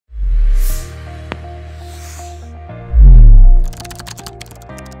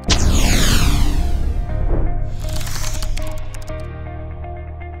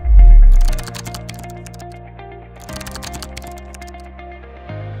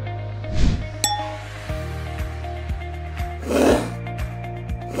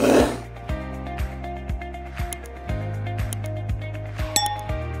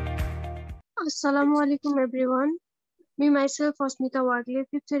Assalamu alaikum everyone. Me myself, Ashmita Wagle,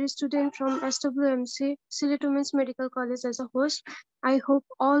 5th year student from SWMC, Sylhet Medical College as a host. I hope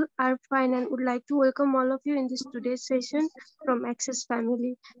all are fine and would like to welcome all of you in this today's session from Axis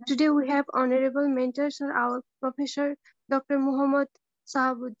family. Today we have honorable mentors, our Professor Dr. Muhammad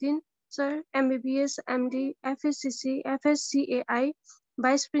Shahabuddin, Sir, MBBS, MD, FACC, FSCAI,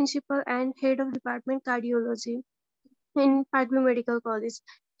 Vice Principal and Head of Department Cardiology in Paglu Medical College.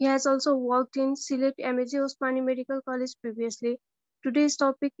 He has also worked in Sylhet MAG Osmani Medical College previously. Today's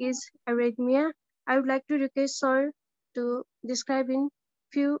topic is arrhythmia. I would like to request Sir to describe in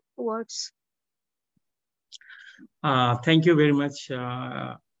few words. Thank you very much,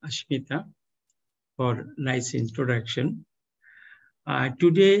 Ashmita, for nice introduction.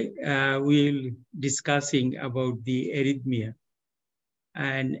 Today we'll discussing about the arrhythmia.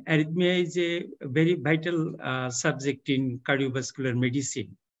 And arrhythmia is a very vital subject in cardiovascular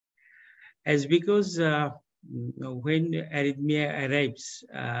medicine. As because when arrhythmia arrives,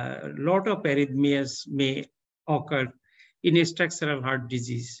 a lot of arrhythmias may occur in a structural heart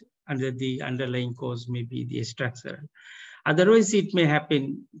disease under the underlying cause may be the structural. Otherwise, it may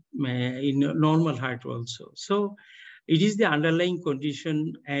happen in normal heart also. So it is the underlying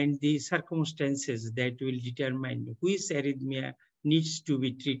condition and the circumstances that will determine which arrhythmia needs to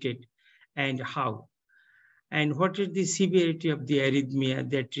be treated and how. And what is the severity of the arrhythmia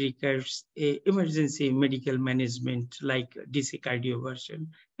that requires emergency medical management like DC cardioversion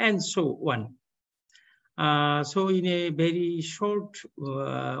and so on. So in a very short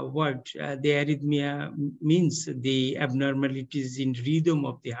word, the arrhythmia means the abnormalities in rhythm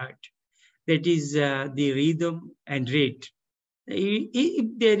of the heart. That is the rhythm and rate.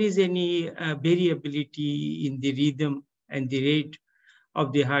 If there is any variability in the rhythm and the rate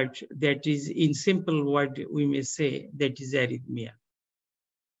of the heart, that is in simple word we may say that is arrhythmia.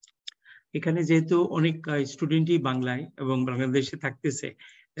 এখানে যেহেতু অনেক স্টুডেন্টই বাংলায় এবং বাংলাদেশে থাকতেছে,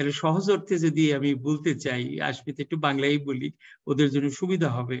 তাহলে সহজ অর্থে যদি আমি বলতে চাই, আশমিত একটু বাংলায় বলি, ওদের জন্য সুবিধা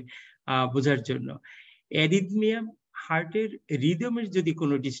হবে বোঝার জন্য। অ্যারিথমিয়া হার্টের রিদমের যদি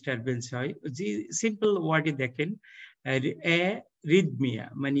কোনো ডিস্টারবেন্স হয়, যে সিম্পল ওয়ার্ডে দেখেন অ্যারিথমিয়া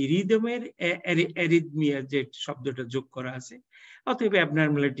মানে রিদমের অ্যারিথমিয়া যে শব্দটা যোগ করা আছে, অতএব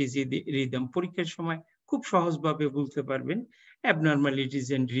অ্যাবনর্মালিটিজ ইন রিদম। পরীক্ষার সময় খুব সহজভাবে বলতে পারবেন অ্যাবনর্মালিটিজ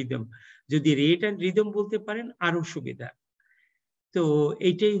ইন রিদম। যদি রেট অ্যান্ড রিদম বলতে পারেন আরো সুবিধা। তো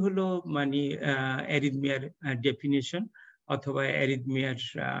এইটাই হলো মানে অ্যারিথমিয়ার ডেফিনেশন অথবা অ্যারিথমিয়ার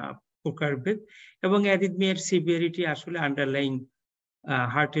প্রকারভেদ। এবং অ্যারিথমিয়ার সিভিয়ারিটি আসলে আন্ডারলাইং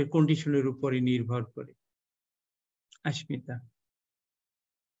হার্টের কন্ডিশনের উপরে নির্ভর করে। আশমিতা।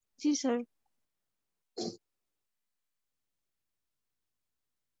 জি স্যার।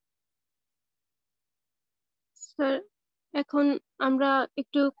 স্যার, এখন আমরা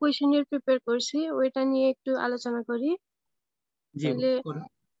একটু কোয়েশ্চেনের প্রিপেয়ার করছি, ওইটা নিয়ে একটু আলোচনা করি।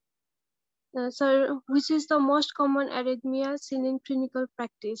 Sir, which is the most common arrhythmia seen in clinical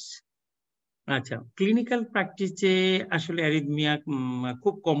practice? আচ্ছা, ক্লিনিক্যাল প্র্যাকটিসে আসলে অ্যারিথমিয়া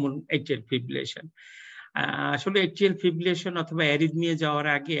খুব কমন এট্রিয়াল ফিব্রিলেশন। আসলে এট্রিয়াল ফিব্রিলেশন অথবা অ্যারিথমিয়া যাওয়ার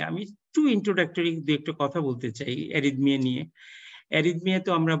আগে আমি একটু ইন্ট্রোডাক্টরি একটু কথা বলতে চাই অ্যারিথমিয়া নিয়ে। অ্যারিথমিয়া তো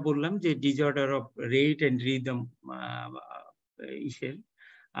আমরা বললাম যে disorder of rate and rhythm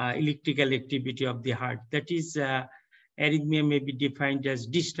electrical activity of the heart. That is, arrhythmia may be defined as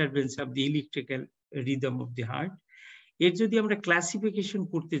disturbance of the electrical rhythm of the heart. এর যদি আমরা ক্লাসিফিকেশন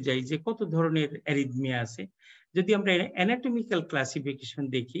করতে যাই যে কত ধরনের অ্যারিথমিয়া আছে, যদি আমরা অ্যানাটমিক্যাল ক্লাসিফিকেশন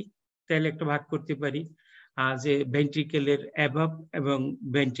দেখি তাহলে একটা ভাগ করতে পারি যে ভেন্ট্রিকেলের অ্যাবভ এবং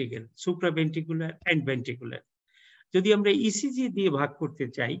ভেন্ট্রিকেল, সুপ্রাভেন্ট্রিকুলার অ্যান্ড ভেন্ট্রিকুলার। যদি আমরা ইসিজি দিয়ে ভাগ করতে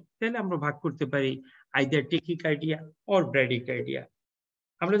চাই তাহলে আমরা ভাগ করতে পারি আইদার টেকিকার্ডিয়া অর ব্র্যাডিকার্ডিয়া।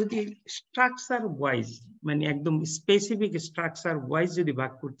 আমরা যদি স্ট্রাকচার ওয়াইজ মানে একদম স্পেসিফিক স্ট্রাকচার ওয়াইজ যদি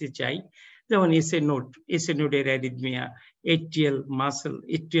ভাগ করতে চাই, যেমন এসএ নোডের অ্যারিথমিয়া, এট্রিয়াল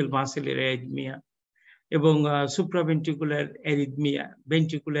মাসেলের অ্যারিথমিয়া এবং সুপ্রাভেন্ট্রিকুলার অ্যারিথমিয়া,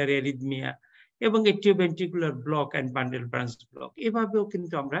 ভেন্ট্রিকুলার অ্যারিথমিয়া এবং এট্রিওভেন্ট্রিকুলার block and bundle branch block, এভাবেও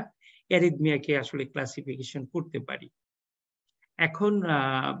কিন্তু আমরা অ্যারিথমিয়াকে আসলে ক্লাসিফিকেশন করতে পারি। এখন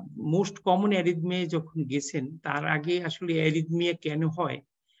মোস্ট কমন অ্যারিথমিয়া যখন গেছেন তার আগে আসলে অ্যারিথমিয়া কেন হয়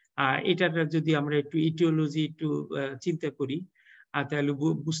এটার যদি আমরা একটু ইটিওলজি একটু চিন্তা করি তাহলে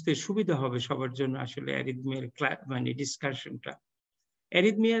বুঝতে সুবিধা হবে সবার জন্য আসলে অ্যারিথমিয়ার মানে ডিসকাশনটা।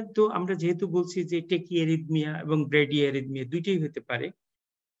 অ্যারিথমিয়া তো আমরা যেহেতু বলছি যে টেকি অ্যারিথমিয়া এবং ব্র্যাডি অ্যারিথমিয়া দুইটাই হতে পারে।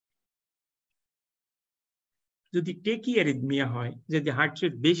 যদি টেকি অ্যারিথমিয়া হয়, যদি হার্ট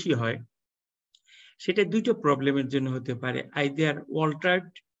রেট বেশি হয়, সেটা দুটো প্রবলেমের জন্য হতে পারে, আইদার অল্টার্ড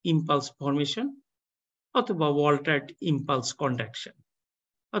ইম্পালস ফরমেশন অথবা অল্টার্ড ইম্পালস কন্ডাকশন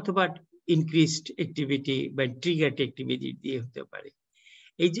অথবা ইনক্রিজড অ্যাক্টিভিটি বা ট্রিগার্ড অ্যাক্টিভিটি দিয়ে হতে পারে।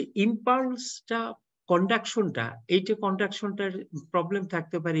 এই যে ইম্পালসটা কন্ডাকশনটা, এইটা কন্ডাকশনটার প্রবলেম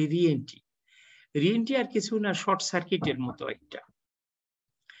থাকতে পারে রিএন্ট্রি আর কিছু না, শর্ট সার্কিটের মতো একটা,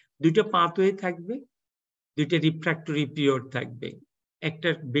 দুইটা পাথওয়ে থাকবে, দুইটা রিফ্র্যাক্টরি পিরিয়ড থাকবে,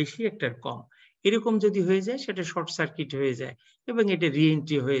 একটার বেশি একটার কম, এরকম যদি হয়ে যায় সেটা শর্ট সার্কিট হয়ে যায় এবং এটা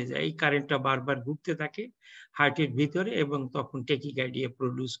রিএন্ট্রি হয়ে যায়। এই কারেন্টটা বারবার ঘুরতে থাকে হার্টের ভিতরে এবং তখন টেকিকার্ডিয়া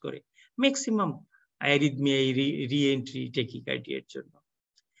প্রডিউস করে। ম্যাক্সিমাম অ্যারিথমিয়া এই রিএন্ট্রি টেকিকার্ডিয়ার জন্য।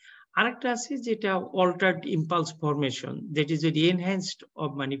 আরেকটা আছে যেটা অল্টার্ড ইম্পালস ফরমেশন, যেটি যদি এনহ্যান্সড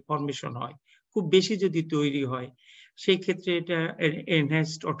মানে ফরমেশন হয়, খুব বেশি যদি তৈরি হয়, সেই ক্ষেত্রে এটা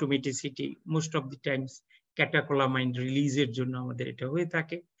enhanced অটোমেটিসিটি most of the Times ক্যাটাকোলামাইন রিলিজের জন্য আমাদের এটা হয়ে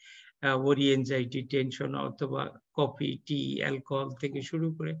থাকে। ওরি এনজাইটি, টেনশন অথবা কফি, টি, অ্যালকোহল থেকে শুরু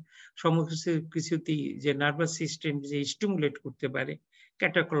করে সমস্ত কিছুতেই যে নার্ভাস সিস্টেম যে স্টিমুলেট করতে পারে,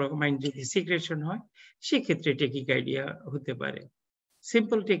 ক্যাটাকোলামাইন যদি সিক্রেশন হয় সেক্ষেত্রে টেকিকার্ডিয়া হতে পারে।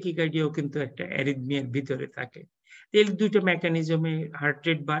 সিম্পল টেকিকার্ডিয়াও কিন্তু একটা অ্যারিথমিয়ার ভিতরে থাকে। এর দুইটা মেকানিজমে হার্ট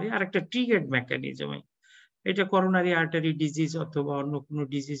রেট বাড়ে, আর একটা ট্রিগার্ড মেকানিজমে। এটা করোনারি আর্টারি ডিজিজ অথবা অন্য কোনো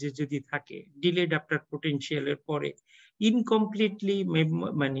ডিজিজে যদি থাকে, ডিলেড আফটার পোটেনশিয়ালের পরে ইনকমপ্লিটলি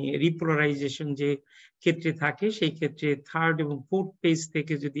মানে রিপোলারাইজেশন যে ক্ষেত্রে থাকে, সেই ক্ষেত্রে থার্ড এবং ফোর্থ পেজ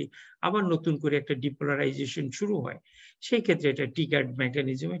থেকে যদি আবার নতুন করে একটা ডিপোলারাইজেশন শুরু হয়, সেই ক্ষেত্রে এটা ট্রিগার্ড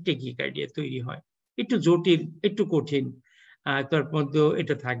মেকানিজমে টেকিকার্ডিয়া তৈরি হয়। একটু জটিল, একটু কঠিন, তার মধ্যেও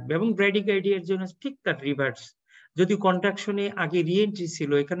এটা থাকবে। এবং ব্র্যাডিকার্ডিয়ার জন্য ঠিক তার রিভার্স, যদি কন্ট্রাকশনে আগে রিএন্ট্রি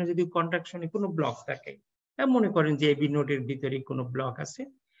ছিল, এখানে যদি কন্ট্রাকশনে কোনো ব্লক থাকে, মনে করেন যে এবি নোডের ভিতরে কোনো ব্লক আছে,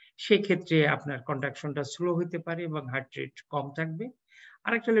 সেক্ষেত্রে আপনার কন্ট্রাকশনটা স্লো হতে পারে এবং হার্ট রেট কম থাকবে।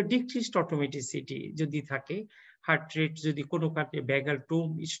 আরেকটা হলো ডিক্রিজড অটোমেটিসিটি যদি থাকে, হার্ট রেট যদি কোনো কারণে ভ্যাগাল টোন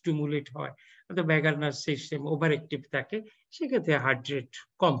স্টিমুলেট হয় অথবা ভ্যাগাল নার্ভ সিস্টেম ওভার অ্যাক্টিভ থাকে, সেক্ষেত্রে হার্ট রেট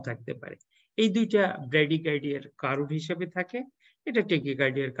কম থাকতে পারে। এই দুইটা ব্র্যাডিকার্ডিয়ার কারণ হিসাবে থাকে, এটা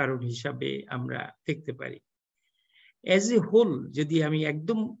টেকিকার্ডিয়ার কারণ হিসাবে আমরা দেখতে পারি। অ্যাজ এ হোল যদি আমি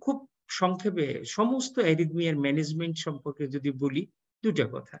একদম খুব সংক্ষেপে সমস্ত অ্যারিথমিয়ার ম্যানেজমেন্ট সম্পর্কে যদি বলি, দুটা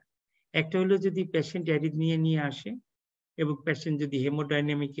কথা। একটা হলো যদি পেশেন্ট অ্যারিথমিয়া নিয়ে আসে এবং পেশেন্ট যদি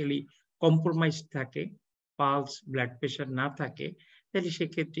হেমোডাইনামিক্যালি কম্প্রোমাইজ থাকে, পালস, ব্লাড প্রেশার না থাকে, তাহলে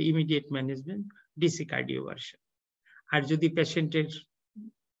সেক্ষেত্রে ইমিডিয়েট ম্যানেজমেন্ট ডিসি কার্ডিওভার্সন। আর যদি পেশেন্টের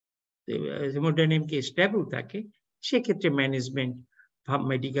হেমোডাইনামিক স্টেবল থাকে, সেক্ষেত্রে ম্যানেজমেন্ট,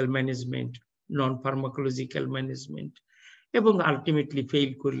 মেডিকেল ম্যানেজমেন্ট, নন ফার্মাকোলজিক্যাল ম্যানেজমেন্ট, এবং আলটিমেটলি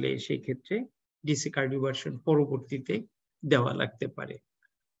ফেইল করলে সেই ক্ষেত্রে ডিসি কার্ডিওভার্সন পরবর্তীতে দেওয়া লাগতে পারে।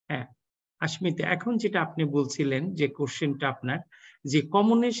 হ্যাঁ, আশমিতা, এখন যেটা আপনি বলছিলেন যে কোশ্চেনটা আপনার, যে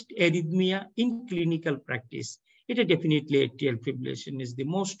commonest arrhythmia in clinical practice, এটা definitely atrial fibrillation is the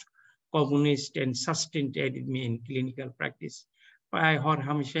most commonest and sustained arrhythmia in clinical practice. প্রায় হর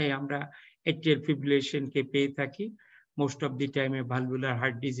হামেশাই আমরা এট্রিয়াল ফিব্রিলেশনকে পেয়ে থাকি, মোস্ট অফ দি টাইমে ভালভুলার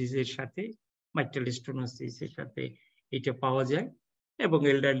হার্ট ডিজিজের সাথে, মাইট্রাল স্টেনোসিসের সাথে এটা পাওয়া যায়, এবং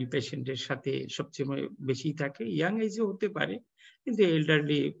এল্ডারলি পেশেন্টের সাথে সবচেয়ে বেশি থাকে। ইয়াং এজে হতে পারে, কিন্তু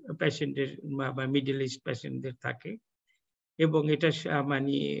এল্ডারলি পেশেন্টের বা মিডল এজ পেশেন্টদের থাকে, এবং এটা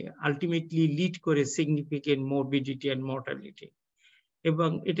মানে আলটিমেটলি লিড করে সিগনিফিকেন্ট মরবিডিটি এন্ড মর্টালিটি। এবং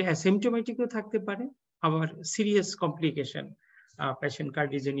এটা অ্যাসিম্পটোমেটিকও থাকতে পারে, আবার serious complication, patient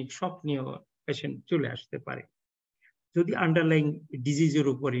cardiogenic shock নিয়েও পেশেন্ট চলে আসতে পারে, যদি আন্ডারলাইং ডিজিজের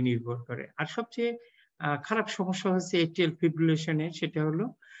উপরে নির্ভর করে। আর সবচেয়ে খারাপ সমস্যা হচ্ছে এট্রিয়াল ফিব্রিলেশনের, সেটা হলো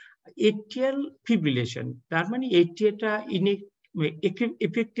এট্রিয়াল ফিব্রিলেশন, তার মানে এট্রিয়াটা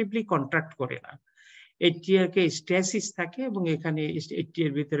এফেক্টিভলি কন্ট্রাক্ট করে না, এট্রিয়াকে স্ট্যাসিস থাকে এবং এখানে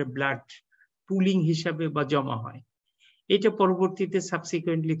এট্রিয়ার ভিতরে ব্লাড পুলিং হিসাবে বা জমা হয়। এটা পরবর্তীতে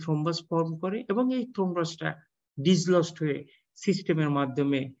সাবসিকুয়েন্টলি থ্রোম্বাস ফর্ম করে এবং এই থ্রোম্বাসটা ডিসলস্ট হয়ে সিস্টেমের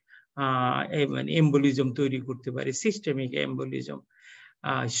মাধ্যমে মানে এম্বোলিজম তৈরি করতে পারে, সিস্টেমিক এম্বোলিজম,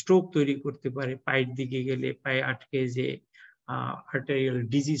 স্ট্রোক তৈরি করতে পারে, পায়ের দিকে গেলে পায়ে আটকে যে আর্টারিয়াল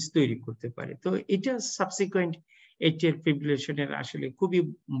ডিজিজ তৈরি করতে পারে। তো এটা সাবসিকুয়েন্ট এট্রিয়াল ফিব্রিলেশনের আসলে খুবই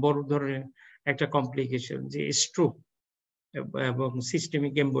বড় ধরনের একটা কমপ্লিকেশন, যে স্ট্রোক এবং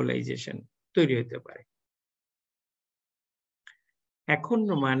সিস্টেমিক এম্বোলাইজেশন তৈরি হতে পারে। এখন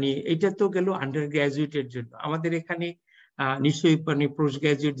মানে এটা তো গেল আন্ডার গ্রাজুয়েটের জন্য। আমাদের এখানে নিশ্চয়ই মানে পোস্ট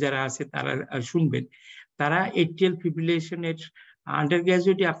গ্রাজুয়েট যারা আছে তারা শুনবেন, তারা এট্রিয়াল ফিব্রিলেশনের আন্ডার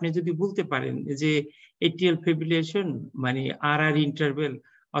গ্রাজুয়েটে আপনি যদি বলতে পারেন যে এট্রিয়াল ফিব্রিলেশন মানে আর ইন্টারভেল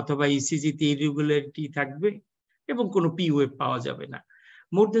অথবা ইসিজিতে ইরেগুলারিটি থাকবে এবং কোনো পি ওয়েভ পাওয়া যাবে না,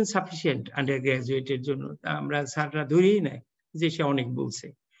 মোর দেন সাফিসিয়েন্ট আন্ডার গ্রাজুয়েটের জন্য। আমরা স্যাররা ধরেই নেয় যে সে অনেক বলছে,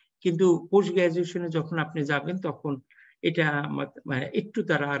 কিন্তু পোস্ট গ্রাজুয়েশনে যখন আপনি যাবেন তখন এটা মানে একটু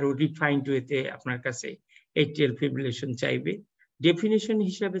তারা আরো রিফাইন্ড ওয়েতে আপনার কাছে এট্রিয়াল ফিব্রিলেশন চাইবে, ডেফিনিশন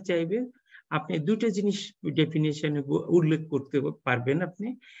হিসাবে চাইবে আপনি দুটো জিনিস ডেফিনেশনে উল্লেখ করতে পারবেন আপনি।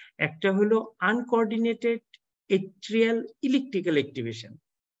 একটা হলো আনকোঅর্ডিনেটেড atrial electrical activation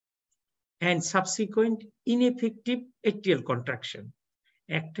and subsequent ineffective atrial contraction.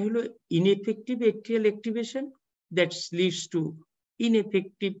 একটা হলো ineffective atrial activation that leads to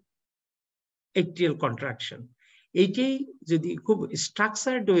ineffective atrial contraction. এইটাই যদি খুব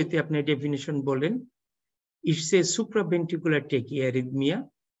স্ট্রাকচারড ওয়েতে আপনি ডেফিনেশন বলেন, it's a supraventricular tachyarrhythmia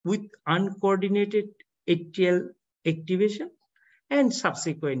with uncoordinated atrial activation and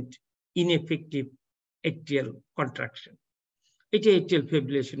subsequent ineffective atrial contraction. এটা atrial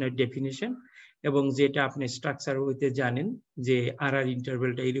fibrillation এর ডেফিনিশন, এবং যেটা আপনি স্ট্রাকচার ওয়েতে জানেন যে আরআর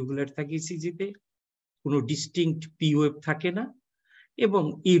ইন্টারভ্যালটা ইরেগুলার থাকে ইসিজিতে, কোনো ডিস্টিংক্ট পি ওয়েভ থাকে না, এবং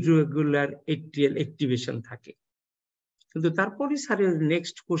ইরেগুলার এট্রিয়াল অ্যাক্টিভেশন থাকে। কিন্তু তারপরে স্যারের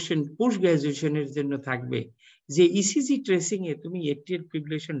নেক্সট কোশ্চেন পোস্ট গ্রাজুয়েশনের জন্য থাকবে যে ইসিজি ট্রেসিং এ তুমি এট্রিয়াল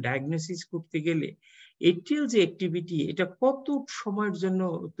ফিব্রিলেশন ডায়াগনোসিস করতে গেলে এট্রিয়াল যে অ্যাক্টিভিটি এটা কত সময়ের জন্য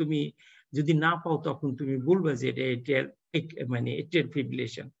তুমি যদি না পাও তখন তুমি বলবে যে এটা এট্রিয়াল মানে এট্রিয়াল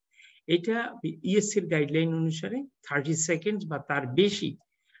ফিব্রিলেশন। এটা ইএসসির গাইডলাইন অনুসারে 30 সেকেন্ড বা তার বেশি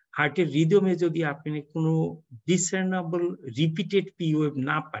হার্টের রিদমে যদি আপনি কোনো ডিসার্নেবল রিপিটেড পি ওয়েভ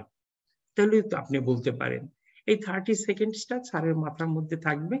না পান তাহলে তো আপনি বলতে পারেন। এই 30 সেকেন্ডসটা স্যারের মাথার মধ্যে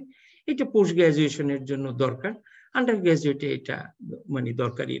থাকবে। এটা পোস্ট গ্রাজুয়েশনের জন্য দরকার, আন্ডার গ্রাজুয়েটে এটা মানে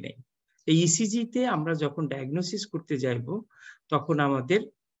দরকারই নেই। এই ইসিজিতে আমরা যখন ডায়াগনোসিস করতে যাইব তখন আমাদের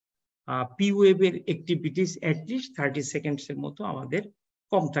পি ওয়েভের অ্যাক্টিভিটিস অ্যাটলিস্ট 30 সেকেন্ডসের মতো আমাদের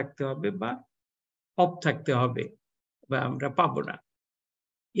কম থাকতে হবে বা অফ থাকতে হবে, বা আমরা পাবো না।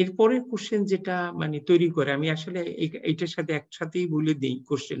 এরপরের কোশ্চেন যেটা মানে তৈরি করে, আমি আসলে এইটার সাথে একসাথেই বলে দিই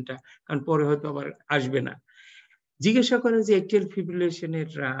কোশ্চেনটা, কারণ পরে হয়তো আবার আসবে না। জিজ্ঞাসা করে যে এট্রিয়াল ফিব্রিলেশনের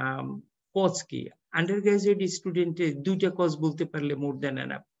কজ কি। আন্ডার গ্রাজুয়েট স্টুডেন্টের দুইটা কজ বলতে পারলে মোর দ্যান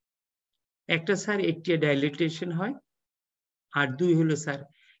এনাফ। একটা স্যার এট্রিয়াল ডাইলেটেশন হয়, আর দুই হলো স্যার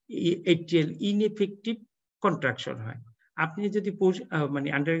এট্রিয়াল ইনএফেক্টিভ কন্ট্রাকশন হয়। আপনি যদি মানে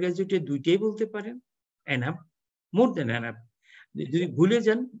আন্ডার গ্রাজুয়েটে দুইটাই বলতে পারেন এনাফ, মোর দ্যান এনাফ। যদি ভুলে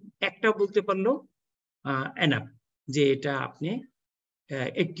যান একটা বলতে পারলেও এনাফ, যে এটা আপনি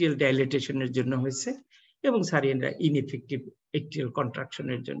এট্রিয়াল ডাইলেটেশনের জন্য হয়েছে এবং সারিয়েন্ডা ইনএফেক্টিভ এট্রিয়াল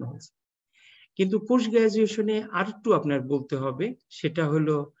কন্ট্রাকশনের জন্য হয়েছে। কিন্তু পোস্ট গ্রাজুয়েশনে আর একটু আপনার বলতে হবে, সেটা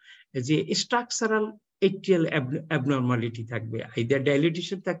হলো যে স্ট্রাকচারাল এট্রিয়াল অ্যাবনর্মালিটি থাকবে, আইদার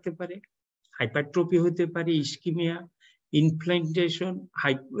ডাইলেটেশন থাকতে পারে, হাইপারট্রপি হতে পারে, ইস্কিমিয়া, ইনফ্লামেশন,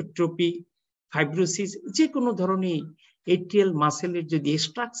 হাইপারট্রপি, ফাইব্রোসিস, যে কোনো ধরনের এট্রিয়াল মাসেলের যদি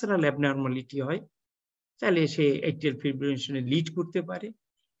স্ট্রাকচারাল অ্যাবনর্মালিটি হয় তাহলে সে এট্রিয়াল ফিব্রিলেশনে লিড করতে পারে।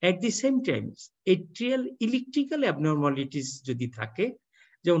 এট the same time atrial electrical abnormalities যদি থাকে,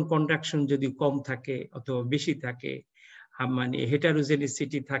 যেমন কন্ডাকশন যদি কম থাকে অথবা বেশি থাকে, মানে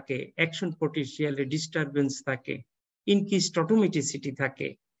হেটারোজেনিসিটি থাকে, অ্যাকশন পটেনশিয়ালে ডিস্টারবেন্স থাকে, ইনক্রিজড অটোমেটিসিটি থাকে,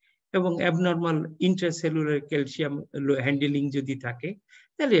 এবং অ্যাবনর্মাল ইন্ট্রাসেলুলার ক্যালসিয়াম হ্যান্ডেলিং যদি থাকে,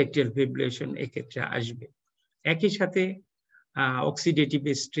 তাহলে এট্রিয়াল ফিব্রিলেশন এক্ষেত্রে আসবে। একই সাথে অক্সিডেটিভ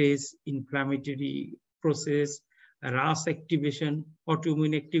স্ট্রেস, ইনফ্লামেটরি প্রসেস, রাস অ্যাক্টিভেশন,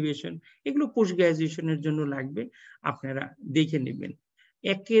 অটোইমিউন অ্যাক্টিভেশন, এগুলো পোস্ট গ্রাজুয়েশনের জন্য লাগবে, আপনারা দেখে নেবেন।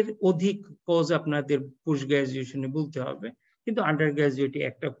 একের অধিক কজ আপনাদের পোস্ট গ্রাজুয়েশনে বলতে হবে, কিন্তু আন্ডার গ্রাজুয়েটে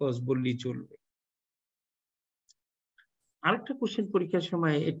একটা কজ বললেই চলবে। আরেকটা কোশ্চেন পরীক্ষার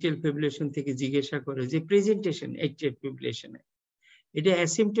সময় এট্রিয়াল ফিব্রিলেশন থেকে জিজ্ঞাসা করে যে প্রেজেন্টেশন এট্রিয়াল ফিব্রিলেশনে, এটা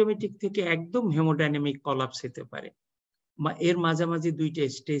অ্যাসিম্পটোমেটিক থেকে একদম হেমোডাইনামিক কলাপস হতে পারে, বা এর মাঝামাঝি দুইটা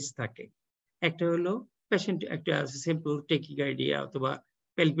স্টেজ থাকে। একটা হলো পেশেন্ট একটা সিম্পল টেকিকার্ডিয়া অথবা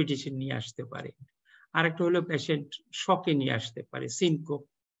প্যালপিটেশন নিয়ে আসতে পারে, আর একটা হলো পেশেন্ট শকে নিয়ে আসতে পারে, সিনকোপ,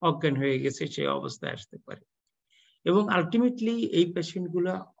 অজ্ঞান হয়ে গেছে সেই অবস্থায় আসতে পারে। এবং আলটিমেটলি এই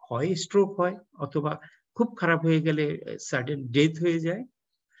পেশেন্টগুলো হয় স্ট্রোক হয়, অথবা খুব খারাপ হয়ে গেলে সাডেন ডেথ হয়ে যায়,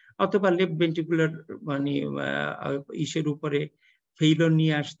 অথবা লেফট ভেন্ট্রিকুলার মানে ইসের উপরে ফেইলর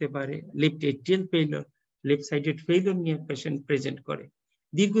নিয়ে আসতে পারে, left atrial failure, left sided failure নিয়ে পেশেন্ট প্রেজেন্ট করে।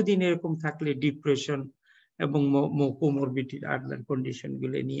 দীর্ঘদিন এরকম থাকলে ডিপ্রেশন এবং কোমরবিডিটি আদার কন্ডিশন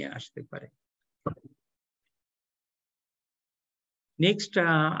গুলো নিয়ে আসতে পারে। নেক্সট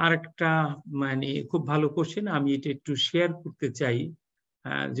আরেকটা মানে খুব ভালো কোশ্চেন, আমি এটা একটু শেয়ার করতে চাই,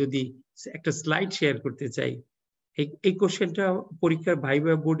 যদি একটা স্লাইড শেয়ার করতে চাই। এই কোশ্চেনটা পরীক্ষার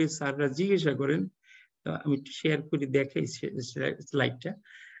ভাইবা বোর্ডে স্যাররা জিজ্ঞাসা করেন, আমি একটু শেয়ার করে দেখাই স্লাইডটা,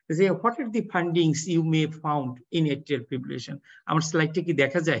 যে what are the findings you may found in atrial fibrillation. আমার স্লাইডটা কি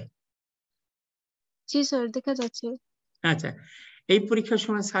দেখা যায়? জি স্যার, দেখা যাচ্ছে। আচ্ছা, এই পরীক্ষার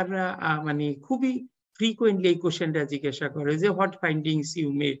সময় স্যাররা মানে খুবই ফ্রিকোয়েন্টলি এই কোশ্চেনটা জিজ্ঞাসা করে যে what findings you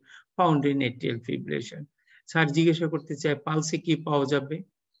may found in atrial fibrillation. Sir জিজ্ঞাসা করতে চায় পালসে কি পাওয়া যাবে,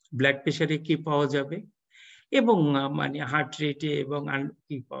 ব্লাড প্রেসারে কি পাওয়া যাবে এবং মানে হার্ট রেটে এবং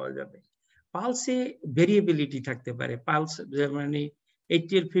কি পাওয়া যাবে। পালসে ভেরিয়েবিলিটি থাকতে পারে। পালস মানে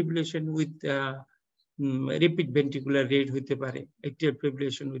atrial fibrillation with repeat ventricular rate হতে পারে, atrial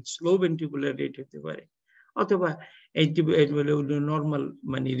fibrillation with slow ventricular rate হতে পারে, অথবা নর্মাল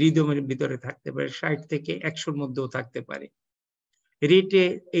মানে রিদমের ভিতরে থাকতে পারে, 60 থেকে 100-র মধ্যেও থাকতে পারে। রেটে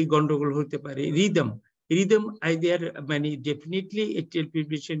এই গন্ডগোল হতে পারে। রিদম আইদার মানে ডেফিনেটলি atrial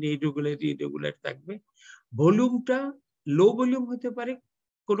fibrillation ইরেগুলার থাকবে। ভলিউমটা লো ভলিউম হতে পারে,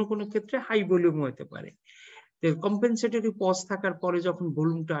 কোনো কোনো ক্ষেত্রে হাই ভলিউম হতে পারে। কম্পেনসেটরি পজ থাকার পরে যখন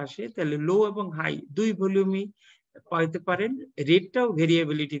ভলিউমটা আসে তাহলে লো এবং হাই দুই ভলিউমই পাইতে পারেন। রেটটাও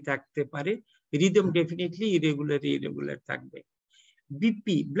ভেরিয়েবিলিটি থাকতে পারে। রিদম ডেফিনেটলি ইরেগুলার থাকবে।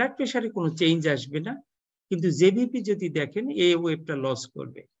 বিপি ব্লাড প্রেসারে কোনো চেঞ্জ আসবে না, কিন্তু জেবিপি যদি দেখেন এই ওয়েভটা লস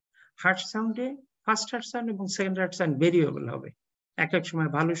করবে। হার্ট সাউন্ডে ফার্স্ট হার্ট সাউন্ড এবং সেকেন্ড হার্ট সাউন্ড ভেরিয়েবল হবে। এক এক সময়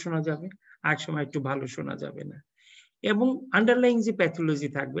ভালো শোনা যাবে, আর সময় একটু ভালো শোনা যাবে না। এবং আন্ডারলাইং যে প্যাথোলজি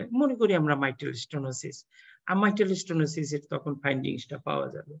থাকবে, মনে করি আমরা মাইট্রাল স্টেনোসিস, মাইট্রাল স্টেনোসিসের তখন ফাইন্ডিংসটা পাওয়া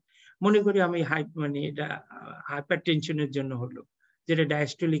যাবে। মনে করি আমি মানে এটা হাইপারটেনশনের জন্য হলো, যেটা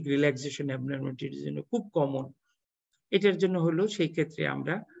ডায়াস্টোলিক রিল্যাক্সেশন অ্যাবনরমালিটির জন্য খুব কমন, এটার জন্য হলো সেই ক্ষেত্রে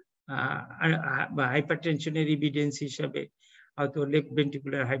আমরা হাইপারটেনশনের এভিডেন্স হিসাবে হয়তো লেফট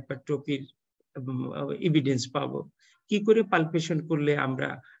ভেন্ট্রিকুলার হাইপারট্রফির এভিডেন্স পাবো। কি করে পালপেশন করলে আমরা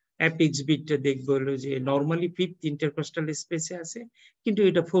অ্যাপিক্স বিটটা দেখবো হলো যে নর্মালি ফিফথ ইন্টারকস্টাল স্পেসে আছে, কিন্তু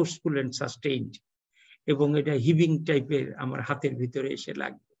এটা ফোর্সফুল এন্ড সাস্টেইনড এবং এটা হিভিং টাইপের আমার হাতের ভিতরে এসে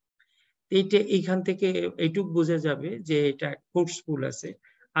লাগবে। এইটা এইখান থেকে এইটুক বোঝা যাবে যে এটা ফোর্সফুল আছে,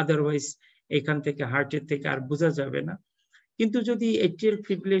 আদারওয়াইজ এখান থেকে হার্টের থেকে আর বোঝা যাবে না। কিন্তু যদি এট্রিয়াল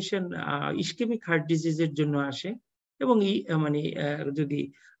ফিব্রিলেশন ইসকেমিক হার্ট ডিজিজের জন্য আসে এবং মানে যদি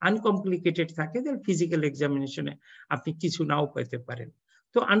আনকমপ্লিকেটেড থাকে তাহলে ফিজিক্যাল এক্সামিনেশনে আপনি কিছু নাও পেতে পারেন।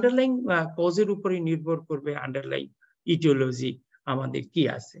 তো আন্ডারলাইং কজের উপরে নির্ভর করবে আন্ডারলাইং ইটিওলজি আমাদের কি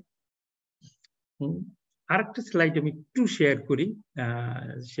আছে। আরেকটা স্লাইড আমি একটু শেয়ার করি,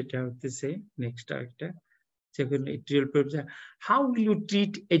 সেটা হচ্ছে নেক্সট আরেকটা, যেখানে atrial fibrillation, how will you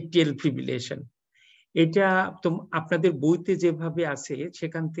treat atrial fibrillation. এটা তো আপনাদের বইতে যেভাবে আছে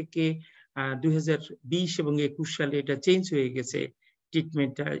সেখান থেকে 2020 এবং 21 সালে এটা চেঞ্জ হয়ে গেছে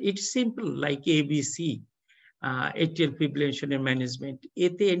ট্রিটমেন্টটা। It's simple like ABC, atrial ফিব্রিলেশনের management.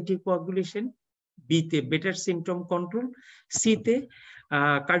 এতে অ্যান্টিকোয়াগুলেশন, বিতে বেটার সিমটম কন্ট্রোল, সিতে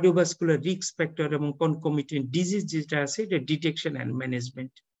কার্ডিওভাস্কুলার রিস্ক ফ্যাক্টর এবং কনকমিটেন্ট ডিজিজ যেটা আছে এটা ডিটেকশন অ্যান্ড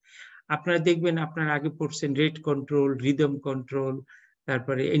ম্যানেজমেন্ট। আপনারা দেখবেন আপনারা আগে পড়ছেন রেট কন্ট্রোল, রিদম কন্ট্রোল,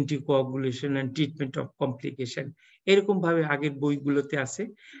 তারপরে anticoagulation and treatment of complication, এরকম ভাবে আগের বইগুলোতে আছে।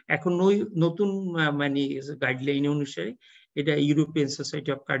 এখন নতুন মানে গাইডলাইন অনুসারে এটা ইউরোপিয়ান সোসাইটি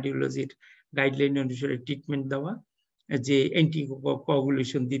অফ কার্ডিওলজির গাইডলাইন অনুসারে ট্রিটমেন্ট দেওয়া, যে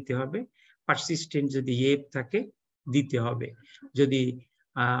অ্যান্টিকোয়াগুলেশন দিতে হবে, পারসিস্টেন্ট যদি এফ থাকে দিতে হবে। যদি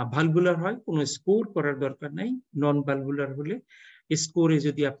ভালভুলার হয় কোনো স্কোর করার দরকার নাই, নন ভালভুলার হলে স্কোরে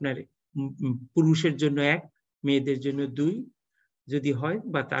যদি আপনার পুরুষের জন্য 1, মেয়েদের জন্য 2 যদি হয়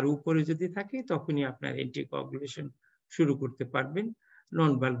বা তার উপরে যদি থাকে তখনই আপনার অ্যান্টিকোয়াগুলেশন শুরু করতে পারবেন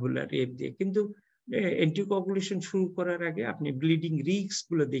নন ভালভুলার এফ দিয়ে। কিন্তু অ্যান্টিকোয়াগুলেশন শুরু করার আগে আপনি ব্লিডিং রিস্ক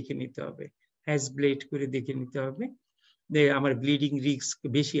গুলো দেখে নিতে হবে, হ্যাজ ব্লেড করে দেখে নিতে হবে যে আমার ব্লিডিং রিস্ক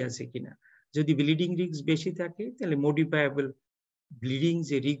বেশি আছে কিনা। যদি ব্লিডিং রিস্ক বেশি থাকে তাহলে মডিফায়েবল ব্লিডিং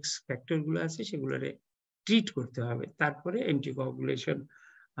যে রিস্ক ফ্যাক্টর গুলো আছে সেগুলোরে ট্রিট করতে হবে। তারপরে অ্যান্টিকোয়াগুলেশন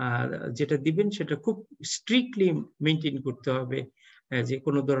যেটা দিবেন সেটা খুব স্ট্রিক্টলি মেনটেন করতে হবে, যে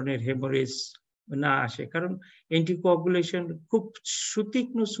কোনো ধরনের হেমোরেজ না আসে। কারণ অ্যান্টিকোয়াগুলেশন খুব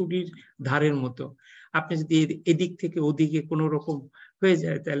সুতীক্ষ্ণ ছুরির ধারের মতো, আপনি যদি এদিক থেকে ওদিকে কোনো রকম হয়ে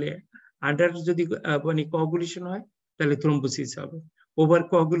যায় তাহলে আন্ডার যদি মানে কোয়াগুলেশন হয় তাহলে থ্রম্বোসিস হবে, ওভার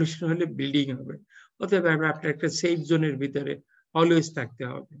কোয়াগুলেশন হলে ব্লিডিং হবে। অতএব আপনার একটা সেফ জোনের ভিতরে অলওয়েজ থাকতে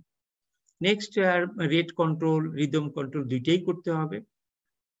হবে। Next rate control, rhythm control দুইটাই করতে হবে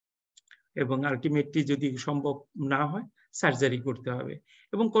এবং আলটিমেটলি যদি সম্ভব না হয় সার্জারি করতে হবে।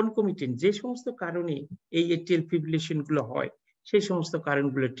 এবং কনকমিটেন্ট যে সমস্ত কারণে এই এট্রিয়াল ফিব্রিলেশন গুলো হয় সেই সমস্ত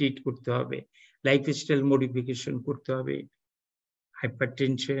কারণগুলো ট্রিট করতে হবে। লাইফস্টাইল মডিফিকেশন করতে হবে,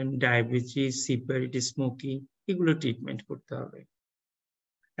 হাইপারটেনশন, ডায়াবেটিস, সিগারেট স্মোকিং, এগুলো ট্রিটমেন্ট করতে হবে।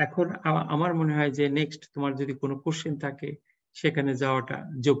 এখন আমার মনে হয় যে নেক্সট তোমার যদি কোনো কোশ্চেন থাকে সেখানে যাওয়াটা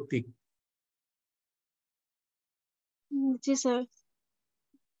যৌক্তিক। জি স্যার।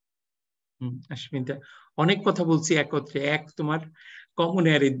 আশমিতা, অনেক কথা বলছি একত্রে, তোমার কমন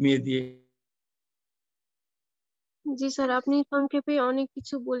অ্যারিথমিয়া দিয়ে। জি স্যার, আপনি সংক্ষেপে অনেক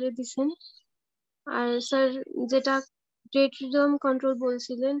কিছু বলে দিছেন। আর স্যার যেটা রেট রিদম কন্ট্রোল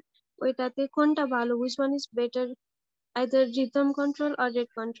বলছিলেন ওইটাতে কোনটা ভালো, which one is better either rhythm control or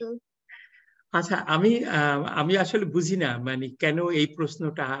rate control? আচ্ছা, আমি আসলে বুঝি না মানে কেন এই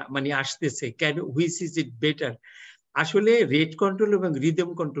প্রশ্নটা মানে আসতেছে, কেন হুইচ ইজ ইট বেটার। আসলে রেট কন্ট্রোল এবং রিদম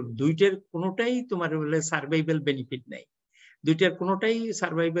কন্ট্রোল দুইটার কোনোটাই তোমার হলে সার্ভাইভাল বেনিফিট নাই। দুইটার কোনোটাই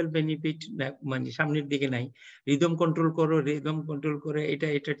সার্ভাইভাল বেনিফিট মানে সামনের দিকে নাই। রিদম কন্ট্রোল করো, রিদম কন্ট্রোল করে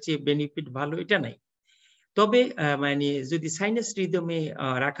এটার চেয়ে বেনিফিট ভালো এটা নাই। তবে মানে যদি সাইনাস রিদমে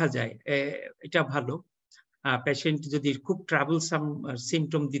রাখা যায় এটা ভালো। পেশেন্ট যদি খুব ট্রাবলসাম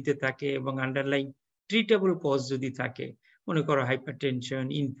সিমটম দিতে থাকে এবং আন্ডারলাইন ট্রিটেবল কজ যদি থাকে, মনে করো হাইপারটেনশন,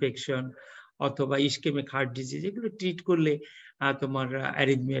 ইনফেকশন অথবা ইসকেমিক হার্ট ডিজিজ, এগুলো ট্রিট করলে তোমার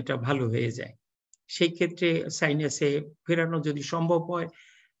অ্যারিথমিয়াটা ভালো হয়ে যায়। সেই ক্ষেত্রে সাইনাসে ফেরানো যদি সম্ভব হয়,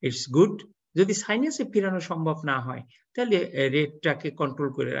 ইটস গুড। যদি সাইনাসে ফেরানো সম্ভব না হয়, তাহলে রেটটাকে কন্ট্রোল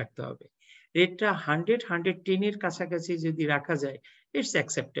করে রাখতে হবে। রেটটা 100-110 এর কাছাকাছি যদি রাখা যায়, ইটস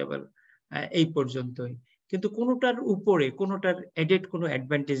অ্যাকসেপ্টেবল এই পর্যন্তই। কিন্তু কোনোটার উপরে কোনোটার এডেড কোনো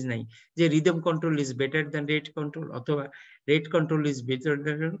অ্যাডভান্টেজ নাই যে rhythm control is better than rate control অথবা rate control is better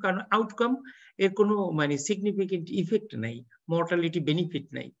than, কারণ আউটকাম এর কোনো মানে সিগনিফিকেন্ট ইফেক্ট নাই, মর্টালিটি বেনিফিট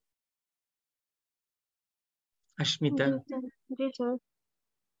নাই। আশমিতা। জি স্যার।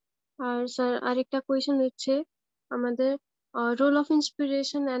 আর স্যার আরেকটা কোয়েশ্চেন হচ্ছে আমাদের role of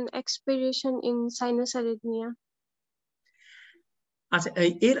inspiration and expiration in sinus arrhythmia. আচ্ছা,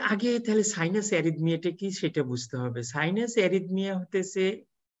 এর আগে তাহলে সাইনাস অ্যারিথমিয়াটা কি সেটা বুঝতে হবে। সাইনাস অ্যারিথমিয়া হতেছে,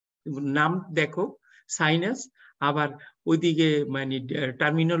 নাম দেখো সাইনাস, আবার ওইদিকে মানে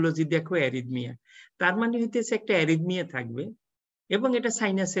টার্মিনোলজি দেখো অ্যারিথমিয়া। তার মানে হইতেছে একটা অ্যারিথমিয়া থাকবে এবং এটা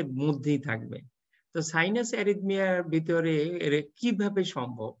সাইনাসের মধ্যেই থাকবে। তো সাইনাস অ্যারিথমিয়ার ভিতরে কিভাবে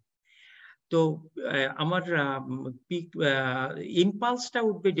সম্ভব? তো আমার ইম্পালসটা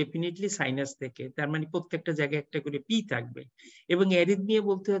উঠবে ডেফিনেটলি সাইনাস থেকে, তার মানে প্রত্যেকটা জায়গায় একটা করে পি থাকবে। এবং অ্যারিথমিয়া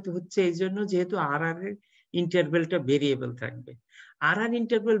বলতে হচ্ছে এই জন্য যেহেতু আর আর এর ইন্টারভেলটা ভেরিয়েবল থাকবে। আর আর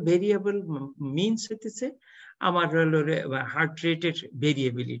ইন্টারভেল ভেরিয়েবল মিনস হতেছে আমার হলো হার্ট রেটের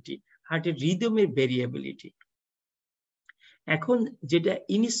ভেরিয়েবিলিটি, হার্টের রিদমের ভেরিয়েবিলিটি। এখন যেটা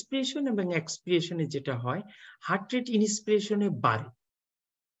ইনস্পিরেশন এবং এক্সপিরেশনে যেটা হয়, হার্ট রেট ইনস্পিরেশনে বাড়ে।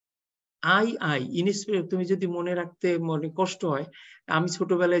 তুমি যদি মনে রাখতে কষ্ট হয়, আমি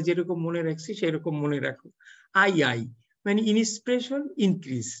ছোটবেলায় যেরকম মনে রাখছি সেরকম মনে রাখো। আই মানে ইনস্পিরেশন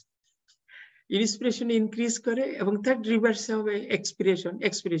ইনক্রিজ করে এবং তার রিভার্সে হবে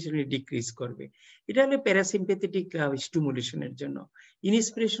এক্সপিরেশনে ডিক্রিজ করবে। এটা হলো প্যারাসিম্প্যাথেটিক স্টিমুলেশনের জন্য।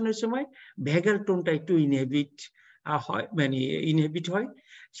 ইনস্পিরেশনের সময় ভ্যাগাল টোনটা একটু ইনহিবিট হয়,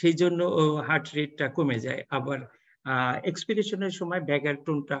 সেই জন্য হার্ট রেটটা কমে যায়। আবার এক্সপিরেশনের সময় ভ্যাগাল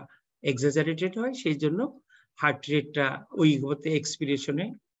টোনটা এক্সাজারেটেড হয়, সেই জন্য হার্ট রেটটা ওই হতে এক্সপিরেশনে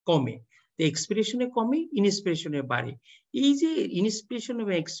কমে। এক্সপিরেশনে কমে, ইনস্পিরেশনে বাড়ে। এই যে ইনস্পিরেশন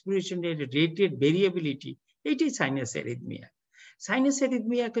এবং এক্সপিরেশনের রেটের ভেরিয়েবিলিটি, এটাই সাইনাস অ্যারিথমিয়া। সাইনাস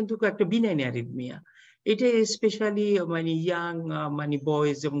অ্যারিথমিয়া কিন্তু একটা বিনাইন অ্যারিথমিয়া। এটা স্পেশালি মানে ইয়াং মানে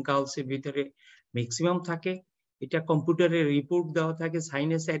বয়েজ এবং গার্লস এর ভিতরে ম্যাক্সিমাম থাকে। এটা কম্পিউটারে রিপোর্ট দেওয়া থাকে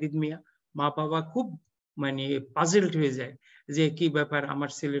সাইনাস অ্যারিথমিয়া। মা বাবা খুব মানে পাজলড হয়ে যায় যে কি ব্যাপার, আমার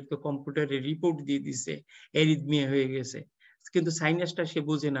ছেলের তো কম্পিউটারে রিপোর্ট দিয়ে দিছে অ্যারিথমিয়া হয়ে গেছে, কিন্তু সাইনাসটা সে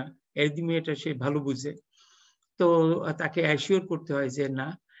বোঝে না, অ্যারিথমিয়াটা সে ভালো বুঝে। তো তাকে অ্যাসিওর করতে হয় যে না,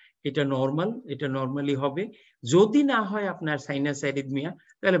 এটা নর্মাল, এটা নর্মালি হবে। যদি না হয় আপনার সাইনাস অ্যারিথমিয়া,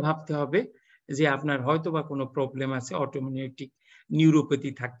 তাহলে ভাবতে হবে যে আপনার হয়তো বা কোনো প্রবলেম আছে, অটোমিউনিক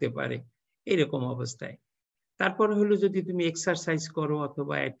নিউরোপ্যাথি থাকতে পারে এরকম অবস্থায়। তারপরে হলো যদি তুমি এক্সারসাইজ করো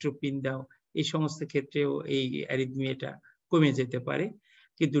অথবা অ্যাট্রোপিন দাও, এই সমস্ত ক্ষেত্রেও এই অ্যারিথমিয়াটা কমে যেতে পারে।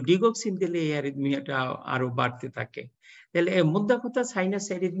 কিন্তু ডিগক্সিন দিলে এই অ্যারিথমিয়াটা আরো বাড়তে থাকে। তাহলে মোদ্দা কথা, সাইনাস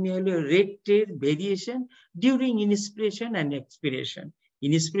অ্যারিথমিয়া হলো রেটের variation during inspiration and expiration.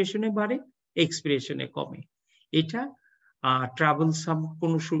 ইনস্পিরেশনে বাড়ে, এক্সপিরেশনে কমে। এটা ট্রাভেলসাম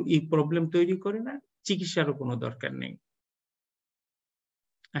কোনো প্রবলেম তৈরি করে না, চিকিৎসারও কোনো দরকার নেই।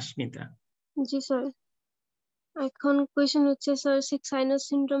 আশমিতা। জি স্যার। এখন কোয়েশ্চেন হচ্ছে স্যার, সিক সাইনাস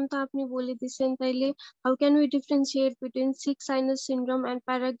সিনড্রোম তো আপনি বলে দিয়েছেন, তাইলে how can we differentiate between sick sinus syndrome and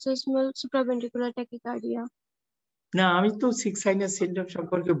প্যারাক্সিসমাল supraventricular tachycardia? না, আমি তো সিক্স সাইনাস সিনড্রোম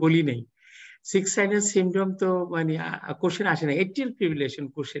সম্পর্কে বলি নাই। সিক্স সাইনাস সিনড্রোম তো মানে কোশ্চেন আসে না, এট্রিয়াল ফিব্রিলেশন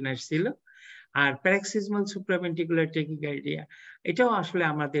কোশ্চেন আসছিল। আর প্যারাক্সিসমাল সুপ্রাভেন্ট্রিকুলার ট্যাকিকার্ডিয়া এটাও আসলে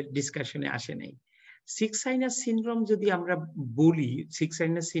আমাদের ডিসকাশনে আসে নাই। সিক্স সাইনাস সিনড্রোম যদি আমরা বলি, সিক্স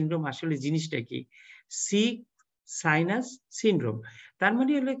সাইনাস সিনড্রোম আসলে জিনিসটা কি? সিক সাইনাস সিনড্রোম তার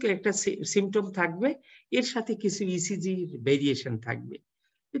মানে হলো একটা সিমটম থাকবে, এর সাথে কিছু ইসিজি ভেরিয়েশন থাকবে।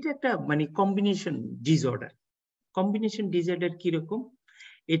 এটা একটা মানে কম্বিনেশন ডিসঅর্ডার। কম্বিনেশন ডিসঅর্ডার কিরকম?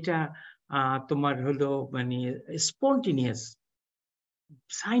 এটা তোমার হলো মানে স্পন্টিনিয়াস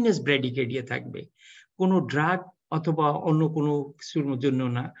সাইনাস ব্র্যাডিকেডিয়া থাকবে, কোনো ড্রাগ অথবা অন্য কোনো কিছুর জন্য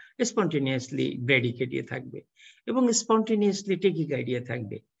না, স্পন্টেনিয়াসলি ব্র্যাডিকার্ডিয়া থাকবে এবং স্পন্টেনিয়াসলি টেকিকার্ডিয়া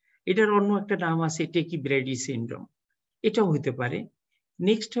থাকবে। এটার অন্য একটা নাম আছে টেকিব্র্যাডি সিনড্রোম, এটাও হতে পারে।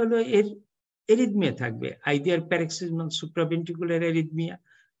 নেক্সট হলো এর এরিথমিয়া থাকবে, either প্যারক্সিসমাল supraventricular arrhythmia,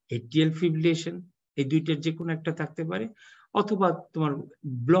 atrial fibrillation, এই দুইটার যে কোনো একটা থাকতে পারে, অথবা তোমার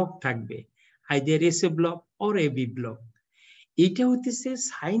ব্লক থাকবে, either SA block or AB block. এটা হইতেছে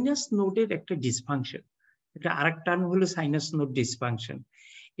সাইনাস নোডের একটা ডিসফাংশন। এটা আরেকটা নাম হলো সাইনাস নোড ডিসফাংশন।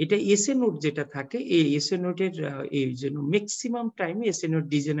 এটা এসএ নোড যেটা থাকে, এই এসএ নোডের এই জন্য ম্যাক্সিমাম টাইমে এসএ নোড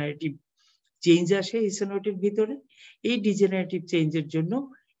ডিজেনারেটিভ চেঞ্জ আসে এসএ নোডের ভিতরে। এই ডিজেনারেটিভ চেঞ্জের জন্য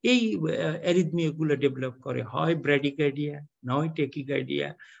এই অ্যারিথমিয়া গুলো ডেভেলপ করে, হয় ব্র্যাডিকার্ডিয়া, নয় টেকিকার্ডিয়া,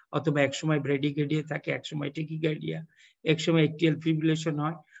 অথবা একসময় ব্র্যাডিকার্ডিয়া থাকে, একসময় টেকিকার্ডিয়া, একসময় এট্রিয়াল ফিব্রিলেশন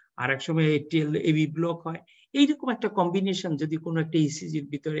হয়, আর এক সময় এট্রিয়াল এবি ব্লক হয়। এইরকম একটা কম্বিনেশন যদি কোনো একটা ইসিজির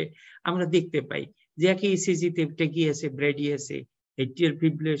ভিতরে আমরা দেখতে পাই, যে একই ইসিজিতে টেকি আছে, ব্র্যাডি আছে, এট্রিয়াল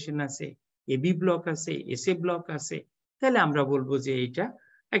ফিব্রিলেশন আছে, এবি ব্লক আছে, এসএ ব্লক আছে, তাহলে আমরা বলবো যে এটা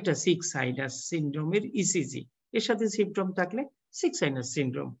একটা সিক্স সাইনাস সিনড্রোমের ইসিজি। এর সাথে সিমটম থাকলে সিক্স সাইনাস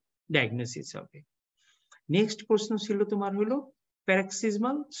সিনড্রোম ডায়াগনোসিস হবে। নেক্সট প্রশ্ন ছিল তোমার হলো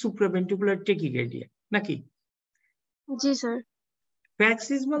প্যারক্সিসমাল সুপ্রাভেন্ট্রিকুলার টেকিকার্ডিয়া নাকি? জি স্যার।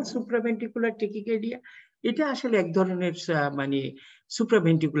 প্যারক্সিসমাল সুপ্রাভেন্ট্রিকুলার টেকিকার্ডিয়া এটা আসলে এক ধরনের মানে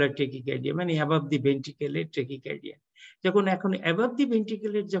সুপ্রাভেন্ট্রিকুলার টেকিকার্ডিয়া, মানে অ্যাবাভ দি ভেন্ট্রিকেলের টেকিকার্ডিয়া। যখন এখন অ্যাবাভ দি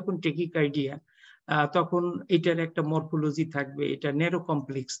ভেন্ট্রিকেলের যখন টেকিকার্ডিয়া, তখন এটার একটা মরফোলজি থাকবে, এটা ন্যারো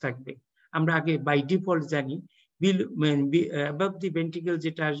কমপ্লেক্স থাকবে। আমরা আগে বাই ডিফল্ট জানি অ্যাবাভ দি ভেন্ট্রিকেল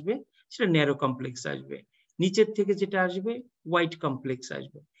যেটা আসবে সেটা ন্যারো কমপ্লেক্স আসবে, নিচের থেকে যেটা আসবে হোয়াইট কমপ্লেক্স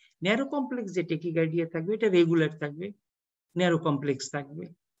আসবে। ন্যারো কমপ্লেক্স যে টেকিকার্ডিয়া থাকবে এটা রেগুলার থাকবে, ন্যারো কমপ্লেক্স থাকবে,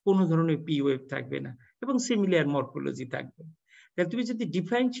 কোনো ধরনের পি ওয়েভ থাকবে না, এবং সিমিলার মরফোলজি থাকবে। তাহলে তুমি যদি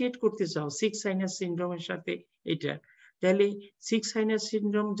ডিফারেন্সিয়েট করতে চাও সিক্স সাইনাস সিনড্রোমের সাথে এটা, তাহলে সিক্স সাইনাস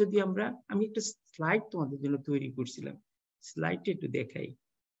সিনড্রোম যদি আমি একটা স্লাইড তোমাদের জন্য তৈরি করছিলাম, স্লাইডটা একটু দেখাই,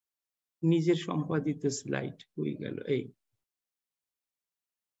 নিজের সম্পাদিত স্লাইড হয়ে গেল এই।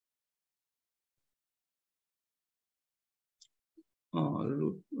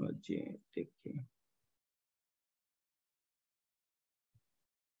 দেখে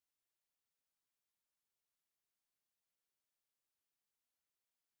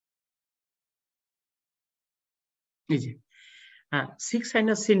এই যে হ্যাঁ, সিক্স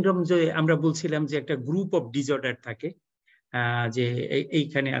সাইনাস সিনড্রোম যে আমরা বলছিলাম যে একটা গ্রুপ অফ ডিসঅর্ডার থাকে, যে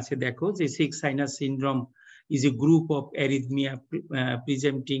এইখানে আছে দেখো যে six sinus syndrome is a group of arrhythmia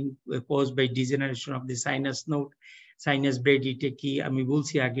presenting caused by degeneration of the sinus node, sinus bradykardia, আমি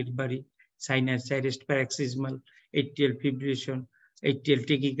বলছি আগের বারে, sinus arrest, paroxysmal atrial fibrillation, atrial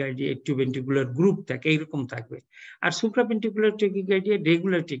tachycardia, atrioventricular group থাকে, এইরকম থাকবে। আর supraventricular tachycardia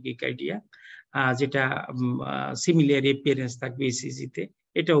রেগুলার tachycardia, যেটা similar appearance থাকবে ইসিজিতে,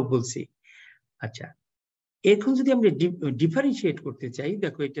 এটাও বলছি। আচ্ছা, এখন যদি আমরা ডিফারেন্সিয়েট করতে চাই,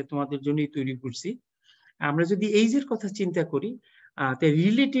 দেখো এটা তোমাদের জন্যই তৈরি করছি। আমরা যদি এইজের কথা চিন্তা করি,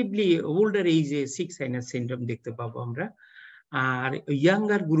 relatively older এইজে six sinus syndrome দেখতে পাবো আমরা, আর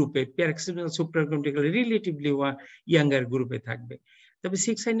ইয়াঙ্গার গ্রুপে প্যারক্সিসমাল সুপ্রাভেন্ট্রিকুলার রিলেটিভলি ইয়াঙ্গার গ্রুপে থাকবে। তবে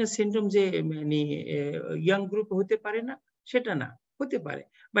সিক্স সাইনাস সিনড্রোম যে মানে ইয়াং গ্রুপে হতে পারে না সেটা না, হতে পারে,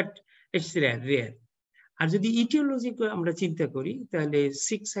 বাট ইটস রেয়ার। আর যদি ইটিওলজি আমরা চিন্তা করি, তাহলে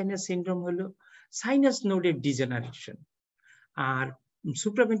সিক্স সাইনাস সিনড্রোম হলো সাইনাস নোডের ডিজেনারেশন। আর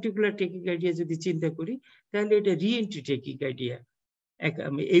সুপ্রাভেন্ট্রিকুলার টেকিকার্ডিয়া যদি চিন্তা করি, তাহলে এটা রিএন্ট্রি টেকিকার্ডিয়া,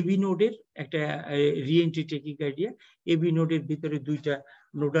 এবি নোডের একটা রিএন্ট্রি টেকিকার্ডিয়া। এবি নোডের ভিতরে দুইটা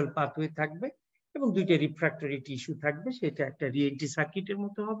নোডাল পাথওয়ে থাকবে এবং দুইটা রিফ্র্যাক্টরি টিস্যু থাকবে, সেটা একটা রিএন্ট্রি সার্কিটের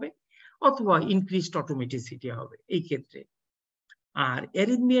মতো হবে, অথবা ইনক্রিজড অটোমেটিসিটি হবে এই ক্ষেত্রে। আর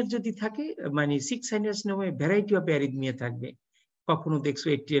অ্যারিথমিয়ার যদি থাকে, মানে সিক্স সাইনাস নামে ভ্যারাইটি অফ অ্যারিথমিয়া থাকবে, কখনো দেখছো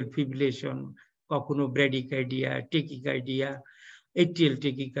এট্রিয়াল ফিব্রিলেশন, কখনো ব্র্যাডিকার্ডিয়া, টেকিকার্ডিয়া, এট্রিয়াল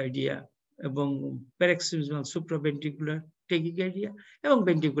টেকিকার্ডিয়া, এবং প্যারক্সিসমাল সুপ্রাভেন্ট্রিকুলার টেকিকার্ডিয়া এবং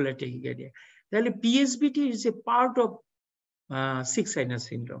ভেন্ট্রিকুলার টেকিকার্ডিয়া। তাহলে পিএসবিটি is a part of six sinus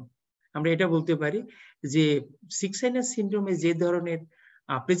syndrome. আমরা এটা বলতে পারি যে সিক্স সাইনাস সিনড্রোমে যে ধরনের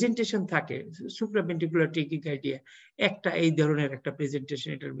প্রেজেন্টেশন থাকে, সুপ্রাভেন্ট্রিকুলার টেকিকার্ডিয়া একটা এই ধরনের একটা প্রেজেন্টেশন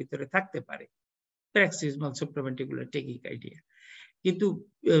এটার ভিতরে থাকতে পারে, প্যারক্সিসমাল সুপ্রাভেন্ট্রিকুলার টেকিকার্ডিয়া। কিন্তু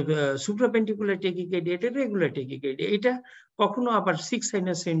সুপ্রাভেন্ট্রিকুলার টেকিকার্ডিয়া এটা রেগুলার টেকিকার্ডিয়া, এটা কখনো আবার সিক্স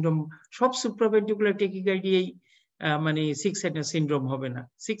সাইনাস সিনড্রোম, সব সুপ্রাভেন্ট্রিকুলার টেকিকার্ডিয়াই মানে সিক্স সাইনাস সিনড্রোম হবে না,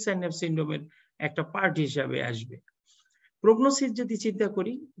 সিক্স সাইনাস সিনড্রোমের একটা পার্ট হিসাবে আসবে। প্রগনোসিস যদি চিন্তা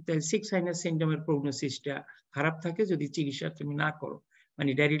করি, তাহলে সিক্স সাইনাস সিনড্রোমের প্রগনোসিসটা খারাপ থাকে যদি চিকিৎসা তুমি না করো,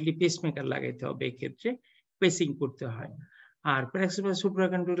 মানে ডাইরেক্টলি পেসমেকার লাগাইতে হবে, এক্ষেত্রে পেসিং করতে হয়। আর প্যারাক্সিমাল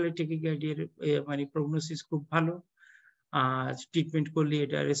সুপ্রাকন্ট্রোলার টেকিকার্ডিয়ার মানে প্রগনোসিস খুব ভালো, ট্রিটমেন্ট করলে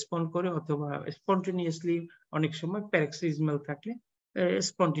এটা রেসপন্ড করে, অথবা স্পন্টেনিয়াসলি অনেক সময় প্যারাক্সিজমাল থাকলে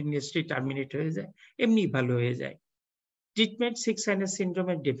স্পন্টেনিয়াসলি টার্মিনেট হয়ে যায়, এমনি ভালো হয়ে যায়। ট্রিটমেন্ট 6 সাইনাস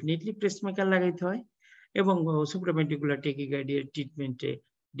সিনড্রোমে ডেফিনেটলি পেসমেকার লাগাইতে হয়, এবং সুপ্রাভেন্ট্রিকুলার টেকিকার্ডিয়ার ট্রিটমেন্টে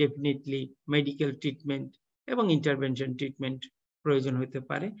ডেফিনেটলি মেডিকেল ট্রিটমেন্ট এবং ইন্টারভেনশন ট্রিটমেন্ট প্রয়োজন হতে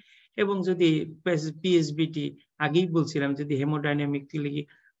পারে। এবং যদি পিএসবিটি আগেই বলছিলাম, যদি হেমোডাইনামিক্যালি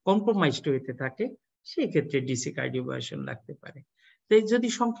কম্প্রোমাইজড হতে থাকে, সেই ক্ষেত্রে ডিসি কার্ডিওভার্সন লাগতে পারে। তাই যদি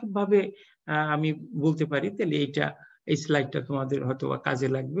সংক্ষেপভাবে আমি বলতে পারি, তাহলে এই স্লাইডটা তোমাদের হয়তো কাজে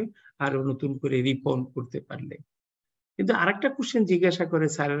লাগবে আরো নতুন করে রিফর্ম করতে পারলে। কিন্তু আরেকটা কোশ্চেন জিজ্ঞাসা করে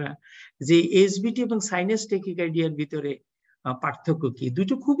স্যাররা, যে এসবিটি এবং সাইনাস টেকিকার্ডিয়ার ভিতরে পার্থক্য কি?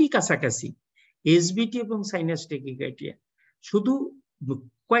 দুটো খুবই কাছাকাছি, এসবিটি এবং সাইনাস টেকিকার্ডিয়া, শুধু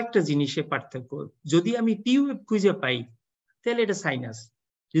কয়েকটা জিনিসে পার্থক্য। যদি আমি পিওএফ খুঁজে পাই, তাহলে এটা সাইনাস।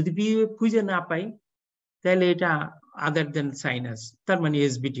 যদি পিওএফ খুঁজে না পাই, তাহলে এটা আদার দেন সাইনাস, তার মানে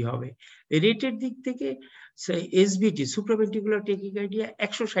এসবিটি হবে। রেটের দিক থেকে এসবিটি সুপ্রাভেন্ট্রিকুলার টেকিকার্ডিয়া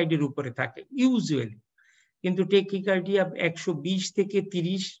 160-এর উপরে থাকে ইউজুয়ালি, কিন্তু টেকিকার্ডিয়া 120 থেকে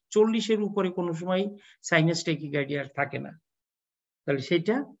 30-40-এর উপরে কোনো সময় সাইনাস টেকিকার্ডিয়া থাকে না। তাহলে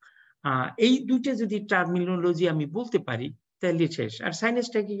সেটা এই দুইটা যদি টার্মিনোলজি আমি বলতে পারি, তাহলে শেষ। আর সাইনাস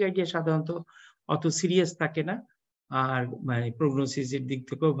টেকিকার্ডিয়া সাধারণত অত সিরিয়াস থাকে না, আর মানে প্রগনোসিসের দিক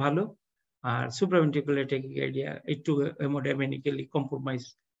থেকেও ভালো। আর সুপ্রাভেন্ট্রিকুলার টেকিকার্ডিয়া একটু হেমোডাইনামিক্যালি কম্প্রোমাইজ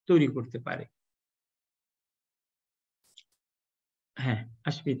তৈরি করতে পারে। হ্যাঁ,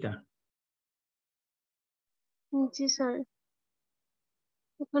 আশমিতা। জি স্যার,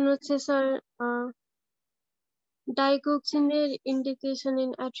 এখন হচ্ছে sir ডাইগক্সিনের indication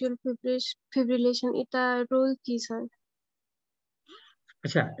in atrial fibrillation, এটা রোল কি স্যার?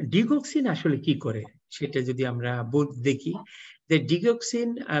 আচ্ছা, ডিগক্সিন আসলে কি করে সেটা যদি আমরা দেখি, যে ডিগক্সিন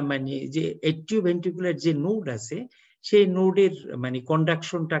মানে যে অ্যাট্রিওভেন্ট্রিকুলার যে নোড আছে, সেই নোডের মানে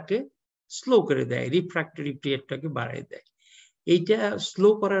কন্ডাকশনটাকে স্লো করে দেয়, রিফ্র্যাক্টরি পিরিয়ডটাকে বাড়ায় দেয়। এইটা স্লো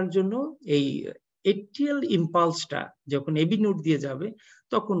করার জন্য এই এট্রিয়াল ইম্পালসটা যখন এবি নোড দিয়ে যাবে,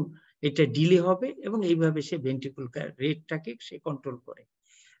 তখন এটা ডিলে হবে, এবং এইভাবে সে ভেন্ট্রিকুলার রেটটাকে সে কন্ট্রোল করে।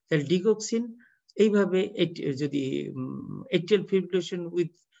 তাহলে ডিগক্সিন এইভাবে যদি atrial fibrillation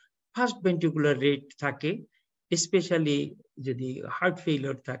with first ventricular rate থাকে, স্পেশালি যদি হার্ট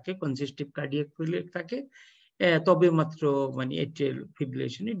ফেইলিওর থাকে, কনজেস্টিভ কার্ডিয়াক ফেইলিওর থাকে, তবে মাত্র মানে এট্রিয়াল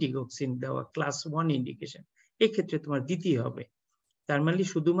ফিব্রিলেশনে ডিগক্সিন দেওয়া ক্লাস 1 ইন্ডিকেশন। এই ক্ষেত্রে তোমার দিতেই হবে। তার মানে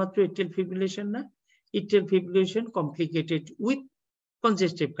শুধুমাত্র এট্রিয়াল ফিব্রিলেশন না, atrial fibrillation complicated with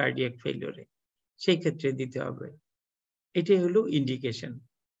congestive cardiac ফেইলিওরে, সেই ক্ষেত্রে দিতে হবে। এটাই হলো ইন্ডিকেশন।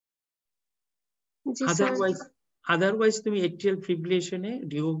 আদারওয়াইজ তুমি এট্রিয়াল ফিব্রিলেশনে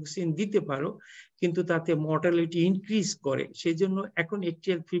ডিগক্সিন দিতে পারো, কিন্তু তাতে মর্টালিটি ইনক্রিজ করে। সেই জন্য এখন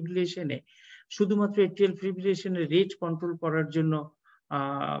এট্রিয়াল ফিব্রিলেশনে শুধুমাত্র এট্রিয়াল ফিব্রিলেশনের রেট কন্ট্রোল করার জন্য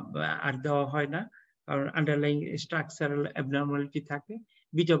আর দেওয়া হয় না, কারণ আন্ডারলাইং স্ট্রাকচারাল অ্যাবনর্মালিটি থাকে।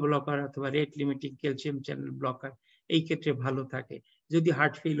 বিটা ব্লকার অথবা rate limiting calcium channel blocker এই ক্ষেত্রে ভালো থাকে, যদি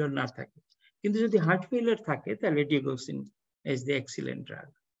হার্ট ফেইলিওর না থাকে। কিন্তু যদি হার্ট ফেইলিওর থাকে, তাহলে digoxin is the excellent drug.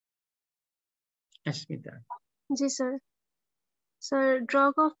 Ashmita. G sir. Sir,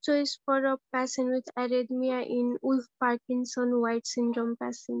 drug of choice for a patient with arrhythmia in Wolff-Parkinson-White syndrome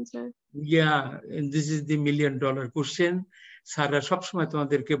patient, sir? Yeah, and this is the $1 million question. সারা সবসময়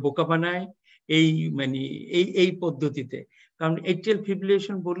তোমাদেরকে বোকা বানায় এই মানে এই পদ্ধতিতে। কারণ এট্রিয়াল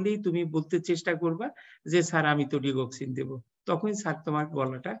ফিব্রিলেশন বললেই তুমি বলতে চেষ্টা করবা যে স্যার আমি তো ডিগক্সিন দেব, তখনই স্যার তোমার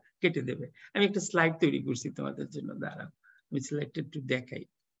গলাটা কেটে দেবে। আমি একটা স্লাইড তৈরি করছি তোমাদের জন্য, দাঁড়াও আমি স্লাইডটা একটু দেখাই।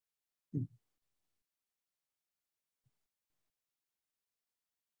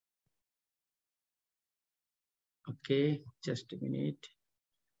 Okay, just a minute.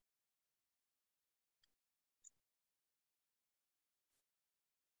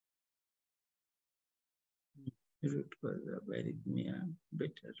 Root cause of arrhythmia,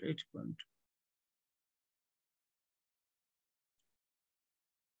 better rate control.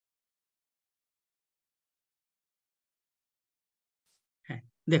 হ্যাঁ,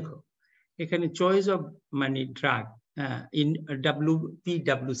 দেখো এখানে চয়েস অফ মানে ড্রাগ ইন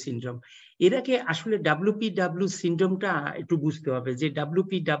WPW সিনড্রোম। এটাকে আসলে WPW সিনড্রোমটা একটু বুঝতে হবে, যে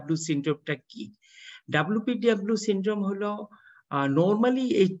WPW সিনড্রোমটা কি। WPW সিনড্রোম হলো নর্মালি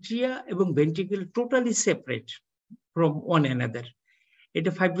এট্রিয়া এবং ventricle totally separate from one another.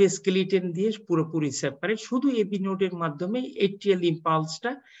 এটা ফাইব্রোস্কেলিটন দিয়ে পুরোপুরি সেপারেট, শুধু এবি নোডের মাধ্যমে এট্রিয়াল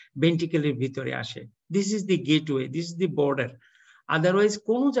ইম্পালসটা ভেন্ট্রিকলের ভিতরে আসে। This is the gateway, this is the border. Otherwise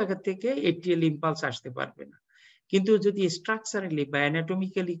কোনো জায়গা থেকে এট্রিয়াল ইম্পালস আসতে পারবে না। কিন্তু যদি স্ট্রাকচারালি বা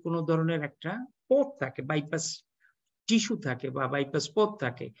অ্যানাটমিক্যালি কোনো ধরনের একটা পোর্ট থাকে, বাইপাস টিস্যু থাকে বা বাইপাস পথ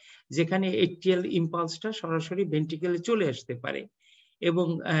থাকে যেখানে এট্রিয়াল ইম্পালসটা সরাসরি ভেন্ট্রিকেলে চলে আসতে পারে, এবং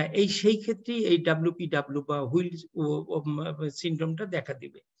সেই ক্ষেত্রে এই WPW বা হুইল সিনড্রোমটা দেখা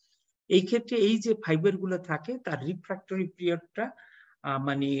দিবে। এই ক্ষেত্রে এই যে ফাইবার গুলো থাকে তার রিফ্র্যাক্টরি পিরিয়ডটা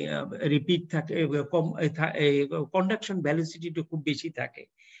মানে রিপিট থাকে, কন্ডাকশন ভ্যালোসিটিটা খুব বেশি থাকে।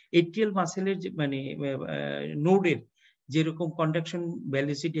 এট্রিয়াল মাসেলের মানে নোডের যেরকম কন্ডাকশন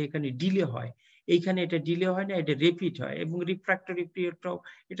ভ্যালোসিটি এখানে ডিলে হয়, এইখানে এটা ডিলে হয় না, এটা রিপিট হয়, এবং রিফ্র্যাক্টরি পিরিয়ডটাও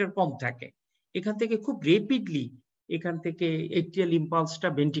এটার কম থাকে। এখান থেকে খুব রেপিডলি এখান থেকে এট্রিয়াল ইম্পালসটা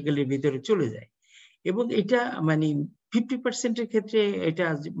ভেন্ট্রিকেলের ভিতরে চলে যায়, এবং এটা মানে 50% ক্ষেত্রে এটা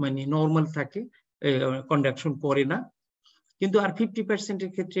মানে নর্মাল থাকে, কন্ডাকশন করে না, কিন্তু আর 50%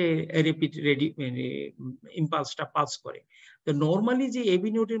 ক্ষেত্রে রিপিট ইম্পালসটা পাস করে। তো নর্মালি যে এবি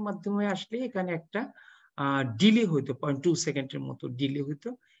নোডের মাধ্যমে আসলে এখানে একটা ডিলে হইতো, 0.2 সেকেন্ডের মতো ডিলে হইতো,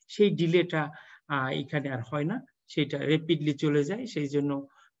 সেই ডিলেটা এখানে আর হয় না, সেটা র্যাপিডলি চলে যায়। সেই জন্য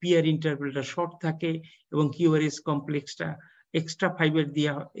পিআর ইন্টারভেলটা শর্ট থাকে এবং কিউআরএস কমপ্লেক্সটা এক্সট্রা ফাইবার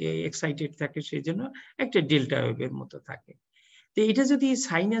দিয়ে এক্সাইটেড থাকে, সেই জন্য একটা ডেল্টা ওয়েভের মতো থাকে। তো এটা যদি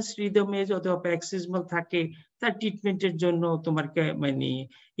সাইনাস রিদমে অথবা প্যারাক্সিসমাল থাকে, তার ট্রিটমেন্টের জন্য তোমার মানে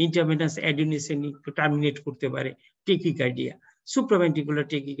ইন্টারভেনাস অ্যাডিনোসিন টার্মিনেট করতে পারে টেকিকার্ডিয়া, সুপ্রাভেন্ট্রিকুলার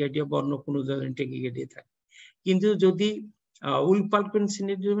টেকিকার্ডিয়া বা অন্য কোনো ধরনের টেকিকার্ডিয়া থাকে। কিন্তু যদি উলপালকন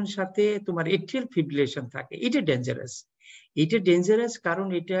সিনড্রোমের সাথে তোমার এট্রিয়াল ফিব্রিলেশন থাকে, এটা ডেঞ্জারাস। এটা ডেঞ্জারাস কারণ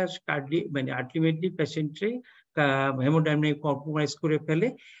এটা মানে আলটিমেটলি পেশেন্টে হেমোডাইনামিক কম্প্রোমাইজ করে ফেলে,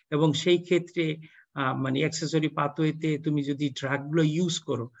 এবং সেই ক্ষেত্রে মানে অ্যাক্সেসরি পাথওয়েতে তুমি যদি ড্রাগগুলো ইউজ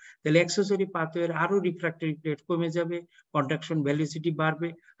করো, তাহলে অ্যাক্সেসরি পাথওয়ের আরো রিফ্র্যাক্টরি পিরিয়ড কমে যাবে, কন্ডাকশন ভ্যালোসিটি বাড়বে,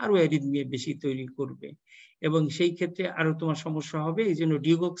 আরো অ্যারিথমিয়া বেশি তৈরি করবে, এবং সেই ক্ষেত্রে আরো তোমার সমস্যা হবে। এই জন্য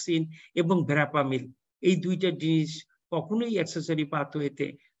ডিগক্সিন এবং ভেরাপামিল এই দুইটা জিনিস কখনোই অ্যাক্সেসরি পাথওয়েতে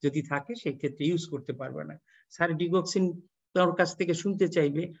যদি থাকে সেই ক্ষেত্রে ইউজ করতে পারবে না। স্যার ডিগক্সিন তোর কাছ থেকে শুনতে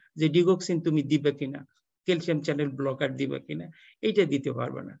চাইবে যে ডিগক্সিন তুমি দিবে কিনা, ক্যালসিয়াম চ্যানেল ব্লকার দিবে কিনা, এইটা দিতে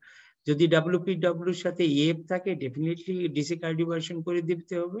পারবে না। যদি WPWর সাথে EF থাকে, ডেফিনেটলি ডিসি কার্ডিওভার্সন করে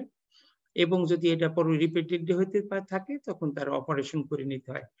দিতে হবে, এবং যদি এটা পরে রিপিটেডলি হতে থাকে তখন তার অপারেশন করে নিতে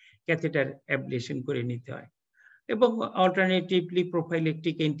হয়, ক্যাথেটার অ্যাবলেশন করে নিতে হয়। এবং অল্টারনেটিভলি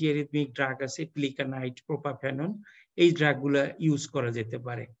প্রোফাইলেকটিক অ্যান্টিঅ্যারিথমিক ড্রাগ আছে, প্লিকানাইট, প্রোপাফেনন, এই ড্রাগগুলো ইউজ করা যেতে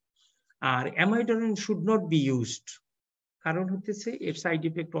পারে। আর অ্যামাইডারন শুড নট বি ইউজড, কারণ হচ্ছে এর সাইড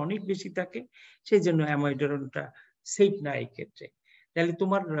ইফেক্ট অনেক বেশি থাকে, সেই জন্য অ্যামাইডারনটা সেফ না এই ক্ষেত্রে। তাহলে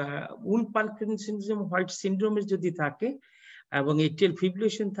তোমার উলপালকন সিনড্রোম, হোয়াইট সিনড্রোমের যদি থাকে এবং এট্রিয়াল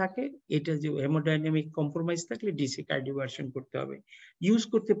ফিব্রিলেশন থাকে, এটা যে হেমোডাইনামিক কম্প্রোমাইজ থাকলে ডিসি কার্ডিওভার্সন করতে হবে, ইউজ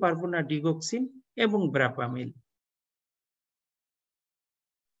করতে পারবো না ডিগক্সিন এবং ব্রাপামিল।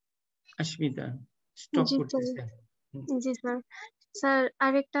 আশমিতা স্টপ জি করতেছে। জি স্যার। স্যার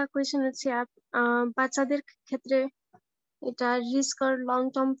আরেকটা কোয়েশ্চেন হচ্ছে বাচ্চাদের ক্ষেত্রে এটা রিস্ক আর লং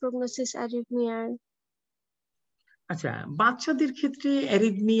টার্ম প্রগনোসিস অ্যারিথমিয়ার। আচ্ছা, বাচ্চাদের ক্ষেত্রে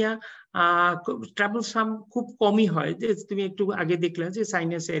অ্যারিথমিয়া ট্রাবলসাম খুব কমই হয়। যে তুমি একটু আগে দেখলে যে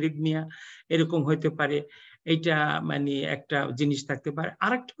সাইনাস অ্যারিথমিয়া এরকম হতে পারে, এটা মানে একটা জিনিস থাকতে পারে।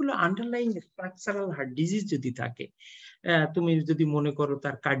 আরেকটা হলো আন্ডারলাইং স্ট্রাকচারাল হার্ট ডিজিজ যদি থাকে, তুমি যদি মনে করো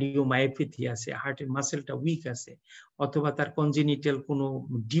তার কার্ডিওমায়োপ্যাথি আছে, হার্টের মাসেলটা উইক আছে, অথবা তার কনজেনিটাল কোনো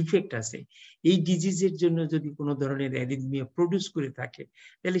ডিফেক্ট আছে, এই ডিজিজের জন্য যদি কোনো ধরনের অ্যারিথমিয়া প্রডিউস করে থাকে,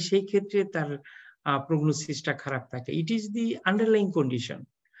 তাহলে সেই ক্ষেত্রে তার প্রগনোসিসটা খারাপ থাকে। It is the underlying condition,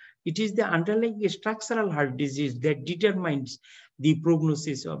 it is the underlying structural heart disease that determines the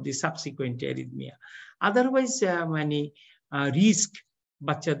prognosis of the subsequent arrhythmia. Otherwise মানে রিস্ক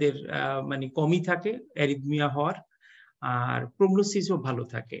বাচ্চাদের মানে কমই থাকে অ্যারিথমিয়া হওয়ার, আর প্রগনোসিসও ভালো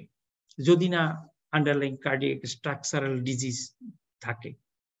থাকে যদি না আন্ডারলাইং কার্ডিয়াক স্ট্রাকচারাল ডিজিজ থাকে।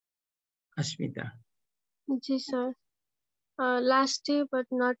 আশমিতা। জি sir. Lastly but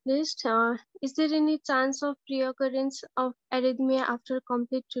not least, is there any chance of reoccurrence of arrhythmia after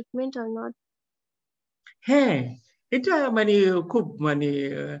complete treatment or not? হ্যাঁ, এটা মানে খুব মানে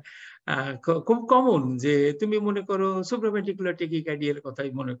খুব কমন যে তুমি মনে করো সুপ্রাভেন্ট্রিকুলার টেকিকার্ডিয়ার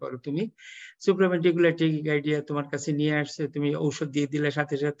কথাই মনে করো, তুমি সুপ্রাভেন্ট্রিকুলার টেকিকার্ডিয়া তোমার কাছে নিয়ে আসছে, তুমি ঔষধ দিয়ে দিলে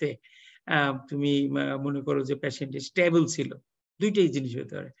সাথে সাথে তুমি মনে করো যে পেশেন্ট স্টেবল ছিল, দুইটাই জিনিস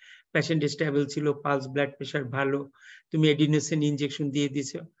হতে পারে, পেশেন্ট স্টেবল ছিল, পালস ব্লাড প্রেশার ভালো, তুমি এডিনোসিন ইনজেকশন দিয়ে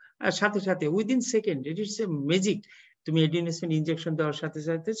দিছো, আর সাথে সাথে within second, it is a magic, তুমি এডিনোসিন ইনজেকশন দেওয়ার সাথে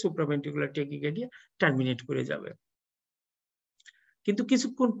সাথে সুপ্রাভেন্ট্রিকুলার টেকিকার্ডিয়া টার্মিনেট করে যাবে। কিন্তু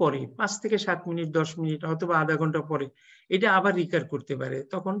কিছুক্ষণ পরে 5 থেকে 7 মিনিট, 10 মিনিট অথবা আধা ঘন্টা পরে এটা আবার রিকার করতে পারে,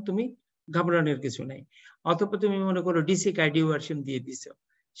 তখন তুমি ঘাবড়ানোর কিছু নাই। অথবা তুমি মনে করো ডিসি কার্ডিওভার্সন দিয়ে দিছো,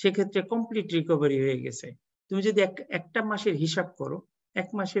 সেক্ষেত্রে কমপ্লিট রিকভারি হয়ে গেছে। তুমি যদি একটা মাসের হিসাব করো, এক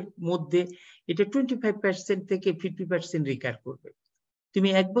মাসের মধ্যে এটা 25% থেকে 50% রিকার করবে। তুমি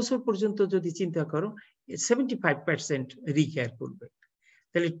 1 বছর পর্যন্ত যদি চিন্তা করো 75% রিকার করবে।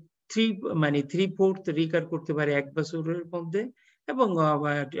 তাহলে 3/4 রিকার করতে পারে 1 বছরের মধ্যে, এবং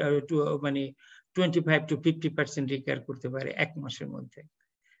মানে 25 to 50% রিকার করতে পারে 1 মাসের মধ্যে।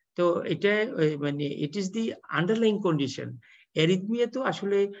 তো এটা মানে it is the underlying condition. Arrhythmia তো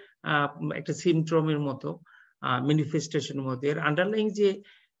আসলে একটা সিমটমের মতো, ম্যানিফেস্টেশনের মধ্যে এর আন্ডারলাইং যে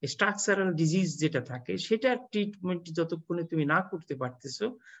স্ট্রাকচারাল ডিজিজ যেটা থাকে সেটার ট্রিটমেন্ট যতক্ষণে তুমি না করতে পারতেছো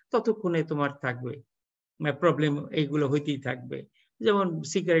ততক্ষণে তোমার থাকবে প্রবলেম, এইগুলো হইতেই থাকবে। যেমন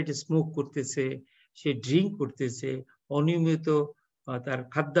সিগারেট স্মোক করতেছে, সে ড্রিঙ্ক করতেছে, অনিয়মিত তার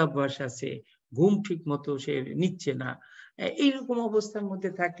খাদ্যাভ্যাস আছে, ঘুম ঠিক মতো সে নিচ্ছে না, এইরকম অবস্থার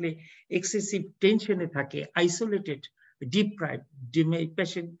মধ্যে থাকলে, এক্সেসিভ টেনশনে থাকে, আইসোলেটেড, ডিপ্রাইভ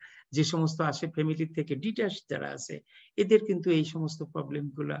পেশেন্ট যে সমস্ত আসে ফ্যামিলি থেকে ডিটাচ যারা আছে, এদের কিন্তু এই সমস্ত প্রবলেম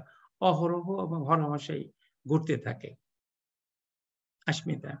গুলা অহরহ এবং হরহামেশাই ঘটতে থাকে।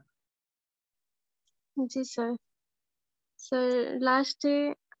 আশমিতা। জি স্যার। স্যার লাস্টে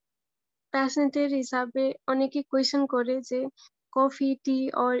প্যাসেন্টের হিসাবে অনেকে কোয়েশ্চেন করে যে coffee, T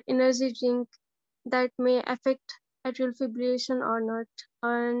or energy drink that may affect atrial fibrillation or not,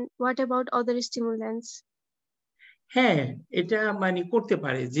 and what about other stimulants? হ্যাঁ, এটা মানে করতে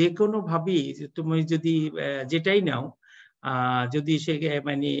পারে যে কোনো ভাবেই। তুমি যদি যেটাই নাও, যদি সে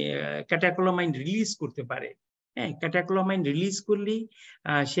মানে ক্যাটাকোলামাইন রিলিজ করতে পারে, হ্যাঁ, ক্যাটাকোলামাইন রিলিজ করলেই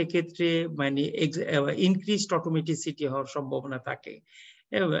সেক্ষেত্রে মানে ইনক্রিজড অটোমেটিসিটি হওয়ার সম্ভাবনা থাকে।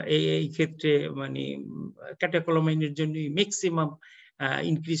 এই ক্ষেত্রে মানে ক্যাটাকোলামাইনের জন্য ম্যাক্সিমাম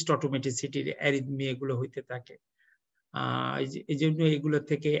ইনক্রিজড অটোমেটিসিটির অ্যারিথমিয়া এগুলো হইতে থাকে। এই জন্য এগুলো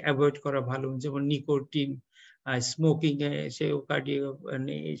থেকে অ্যাভয়েড করা ভালো। যেমন নিকোটিন স্মোকিং এ সেও কার্ডিও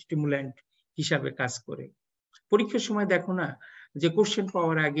স্টিমুল্যান্ট হিসাবে কাজ করে। পরীক্ষার সময় দেখো না যে কোশ্চেন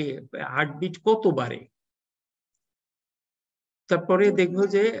পাওয়ার আগে হার্টবিট কত বাড়ে, তারপরে দেখবো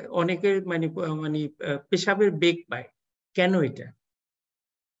যে অনেকের মানে মানে পেশাবের বেগ পায়। কেন? এটা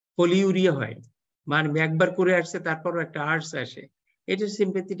পলিউরিয়া হয়, মানে একবার করে আসছে তারপরও একটা আর্টস আসে, এটা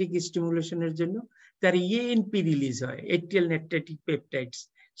সিম্প্যাথেটিক স্টিমুলেশনের জন্য তার ইএনপি রিলিজ হয়, এট্রিয়াল নেকটাইটিক পেপটাইডস,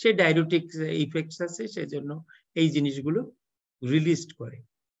 সে ডায়ুরেটিক ইফেক্টস আছে, সেজন্য এই জিনিসগুলো রিলিজ করে।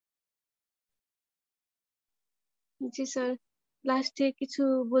 জি স্যার, লাস্টে কিছু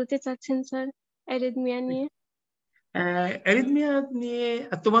বলতে চাচ্ছেন স্যার অ্যারিথমিয়া নিয়ে? অ্যারিথমিয়া নিয়ে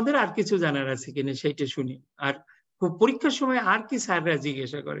তোমাদের আর কিছু জানার আছে কিনা সেইটা শুনি, আর পরীক্ষার সময় আর কি স্যাররা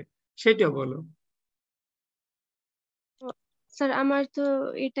জিজ্ঞাসা করে সেটা বলো। স্যার আমার তো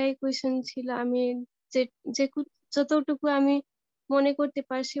এটাই কোয়েশ্চেন ছিল, আমি যে যে যতটুকু আমি মনে করতে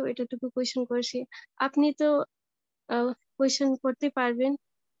পারছি ওইটুকু কোয়েশ্চেন করছি। আপনি তো কোয়েশ্চেন করতে পারবেন,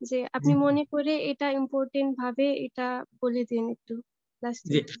 যে আপনি মনে করে এটা ইম্পর্টেন্ট ভাবে এটা বলে দিন একটু লাস্টে।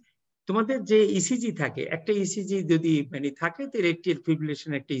 যে তোমাদের যে ইসিজি থাকে, একটা ইসিজি যদি মানে থাকে তো রেকটিয়াল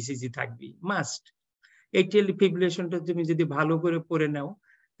ফিব্রিলেশন একটা ইসিজি থাকবে মাস্ট। এটিএল ফিব্রিলেশনটা তুমি যদি ভালো করে পড়ে নাও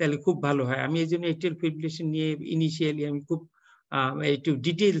তাহলে খুব ভালো হয়। আমি এই জন্য এটিএল ফিব্রিলেশন নিয়ে ইনিশিয়ালি আমি খুব একটু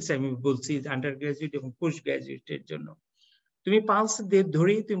ডিটেইলস আমি বলছি আন্ডার গ্রাজুয়েট এবং পোস্ট গ্রাজুয়েটের জন্য। তুমি পালস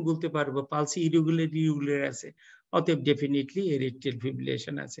ধরেই তুমি বলতে পারবো পালস ইরেগুলার আছে, অতএব ডেফিনেটলি এর এটিএল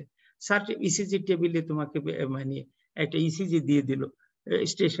ফিব্রিলেশন আছে। স্যার ইসিজি টেবিলে তোমাকে মানে একটা ইসিজি দিয়ে দিল,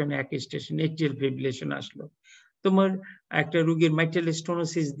 স্টেশনে এক স্টেশনে এটিএল ফিব্রিলেশন আসলো, তোমার একটা রোগীর মাইট্রাল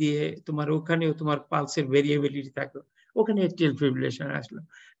স্টেনোসিস দিয়ে তোমার ওখানেও তোমার পালসের ভেরিয়েবিলিটি থাকলো, ওখানে এটিএল ফিব্রিলেশন আসলো।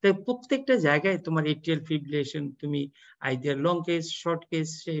 তাই প্রত্যেকটা জায়গায় তোমার এটিএল ফিব্রিলেশন তুমি either long case short case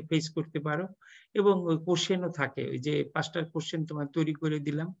face করতে পারো, এবং ওই কোশ্চেনও থাকে, ওই যে 5টা কোশ্চেন তোমার তৈরি করে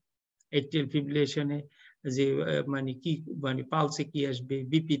দিলাম এটিএল ফিব্রিলেশনে, যে মানে কি মানে পালসে কি আসবে,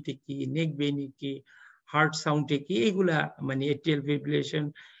 বিপিতে কি, নেক বেনে কি, হার্ট সাউন্ডে কি, এইগুলা মানে এটিএল ফিব্রিলেশন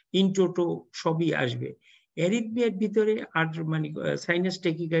ইনটোটো সবই আসবে। অ্যারিথমিয়ার ভিতরে আর মানে সাইনাস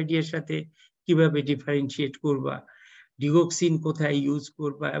টেকিকার্ডিয়ার সাথে কিভাবে ডিফারেন্সিয়েট করবা, ডিগক্সিন কোথায় ইউজ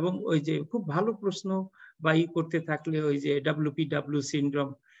করবা, এবং ওই যে খুব ভালো প্রশ্ন বা ই করতে থাকলে ওই যে ডাব্লিউপিডাব্লিউ সিনড্রোম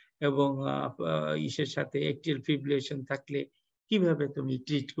এবং ইসের সাথে এটিএল ফিব্রিলেশন থাকলে কিভাবে তুমি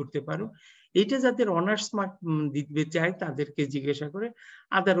ট্রিট করতে পারো, এটা যাদের অনার্স মার্ক দিতে চায় তাদেরকে জিজ্ঞাসা করে,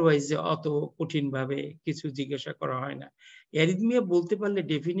 আদারওয়াইজ অত কঠিন ভাবে কিছু জিজ্ঞাসা করা হয় না। অ্যারিথমিয়া বলতে পারলে,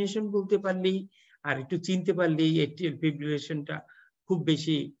 ডেফিনেশন বলতে পারলেই আর একটু চিনতে পারলেই এটিএল ফিব্রিলেশনটা খুব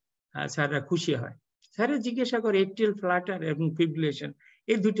বেশি স্যাররা খুশি হয়। স্যাররা জিজ্ঞাসা করে এটিএল ফ্লাটার এবং ফিব্রিলেশন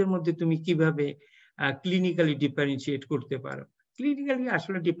এই দুটোর মধ্যে তুমি কিভাবে ক্লিনিক্যালি ডিফারেন্সিয়েট করতে পারো। ক্লিনিক্যালি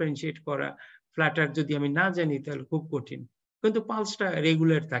আসলে ডিফারেন্সিয়েট করা, ফ্লাটার যদি আমি না জানি তাহলে খুব কঠিন, কিন্তু পালসটা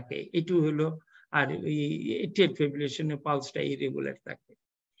রেগুলার থাকে এটু হলো, আর এটিএল ফিব্রিলেশনের পালসটা ইরেগুলার থাকে।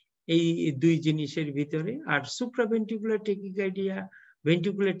 এই দুই জিনিসের ভিতরে। আর সুপ্রাভেন্ট্রিকুলার টেকিকার্ডিয়া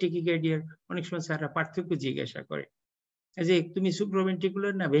ভেন্ট্রিকুলার টেকিকার্ডিয়ার অনেক সময় স্যাররা পার্থক্য জিজ্ঞাসা করে যে তুমি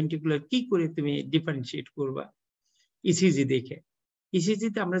সুপ্রাভেন্ট্রিকুলার না ভেন্ট্রিকুলার, কি করে তুমি ডিফারেন্সিয়েট করবা ইসিজি দেখে।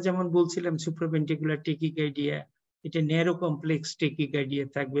 ইসিজিতে আমরা যেমন বলছিলাম সুপ্রাভেন্ট্রিকুলার টেকিকার্ডিয়া এটা ন্যারো কমপ্লেক্স টেকিকার্ডিয়া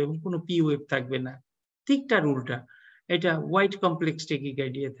থাকবে এবং কোনো পি ওয়েভ থাকবে না, ঠিক তার উল্টা এটা হোয়াইট কমপ্লেক্স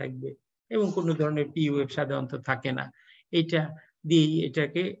টেকিকার্ডিয়া থাকবে এবং কোনো ধরনের পি ওয়েভ সাধারণত থাকে না। এটা দিয়ে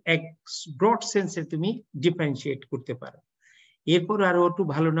এটাকে এক ব্রড সেন্সে তুমি ডিফারেন্সিয়েট করতে পারো। এরপর আরো একটু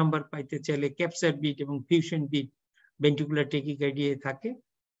ভালো নাম্বার পাইতে চাইলে ক্যাপচার বিট এবং ফিউশন বিট ভেন্ট্রিকুলার টেকিকার্ডিয়ায় থাকে,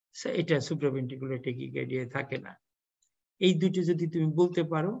 এটা সুপ্রাভেন্ট্রিকুলার টেকিকার্ডিয়ায় থাকে না। এই দুটো যদি তুমি বলতে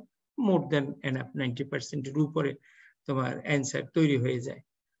পারো মোর দ্যান এনাফ, 90% এর উপরে তোমার অ্যান্সার তৈরি হয়ে যায়।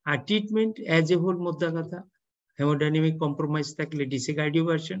 আর ট্রিটমেন্ট অ্যাজ এ হোল মোদ্দা কথা, হেমোডাইনামিক কম্প্রোমাইজ থাকলে ডিসি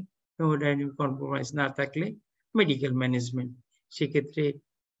কার্ডিওভার্সন, হেমোডাইনামিক কম্প্রোমাইজ না থাকলে মেডিকেল ম্যানেজমেন্ট। সেক্ষেত্রে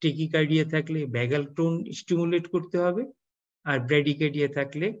টেকিকার্ডিয়া থাকলে ভ্যাগাল টোন স্টিমুলেট করতে হবে, আর ব্র্যাডিকার্ডিয়া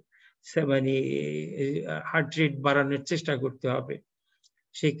থাকলে মানে হার্ট রেট বাড়ানোর চেষ্টা করতে হবে।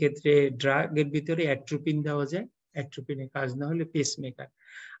 সেক্ষেত্রে ড্রাগের ভিতরে অ্যাট্রোপিন দেওয়া যায়, অ্যাট্রোপিনে কাজ না হলে পেসমেকার।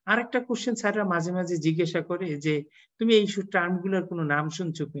 আর একটা কোশ্চেন স্যাররা মাঝে মাঝে জিজ্ঞাসা করে যে তুমি এই টার্মগুলোর কোনো নাম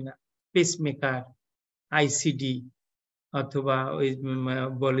শুনছো কিনা, পেসমেকার, আইসিডি অথবা ওই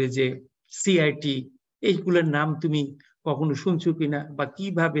বলে যে সিআইটি, এইগুলোর নাম তুমি কখনো শুনছো কিনা বা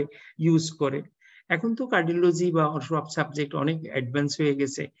কিভাবে ইউজ করে। এখন তো কার্ডিওলজি বা সব সাবজেক্ট অনেক অ্যাডভান্স হয়ে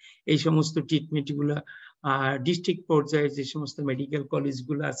গেছে, এই সমস্ত ট্রিটমেন্টগুলো ডিস্ট্রিক্ট পর্যায়ে যে সমস্ত মেডিকেল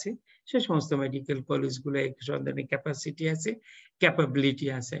কলেজগুলো আছে সে সমস্ত মেডিকেল কলেজগুলো এক ধরনের ক্যাপাসিটি আছে, ক্যাপাবিলিটি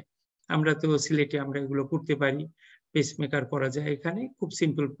আছে। আমরা তো সিলেটে আমরা এগুলো করতে পারি, পেসমেকার করা যায় এখানে, খুব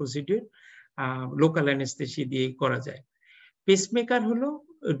সিম্পল প্রসিডিউর, লোকাল অ্যানেস্থেসিয়া দিয়ে করা যায়। পেসমেকার হলো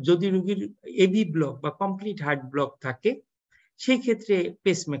যদি রোগীর এবি ব্লক বা কমপ্লিট হার্ট ব্লক থাকে সেই ক্ষেত্রে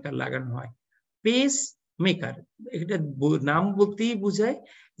পেসমেকার লাগানো হয়। পেস মেকার এটা নাম বলতেই বোঝায়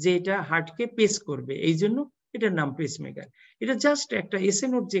যে এটা হার্টকে পেস করবে, এই জন্য এটার নাম পেসমেকার। এটা জাস্ট একটা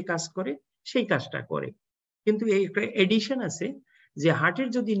এসএনওর যে কাজ করে সেই কাজটা করে, কিন্তু এই একটা এডিশন আছে যে হার্টের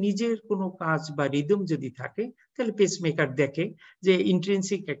যদি নিজের কোনো কাজ বা রিদম যদি থাকে তাহলে পেসমেকার দেখে যে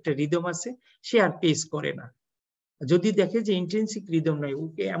ইন্ট্রিনসিক একটা রিদম আছে, সে আর পেস করে না। যদি দেখে যে ইন্ট্রিনসিক রিদম নয়,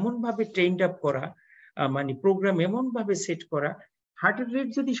 ওকে এমন ভাবে ট্রেন্ড আপ করা, মানে প্রোগ্রাম এমন ভাবে সেট করা, হার্টের রেট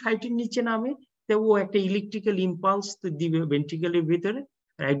যদি 60-এর নিচে নামে তো ও একটা ইলেকট্রিক্যাল ইম্পালস দিবে ভেন্ট্রিকেলের ভিতরে,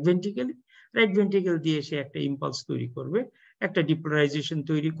 রাইট ভেন্ট্রিকেল দিয়ে সে একটা ইম্পালস তৈরি করবে, একটা ডিপোলারাইজেশন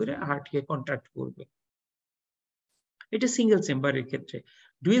তৈরি করে হার্টকে কন্ট্রাক্ট করবে। এটা সিঙ্গেল চেম্বারের ক্ষেত্রে।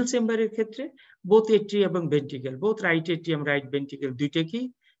 ডুয়েল চেম্বারের ক্ষেত্রে বোথ এট্রিয়াম এবং ventricle, both right atrium right ventricle দুইটাকেই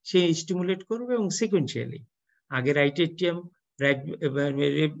সে স্টিমুলেট করবে এবং সিকোয়েন্সিয়ালি আগে রাইট এট্রিয়াম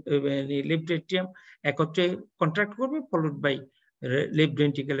লেফট এট্রিয়াম একত্রে কন্ট্রাক্ট করবে, ফলোড বাই লেফট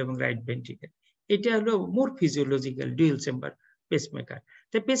ভেন্ট্রিকেল এবং রাইট ভেন্ট্রিকেল। এটা হলো মোর ফিজিওলজিক্যাল ডুয়েল চেম্বার পেসমেকার।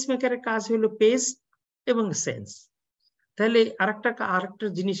 তাই পেসমেকারের কাজ হলো পেস এবং সেন্স। তাহলে আরেকটা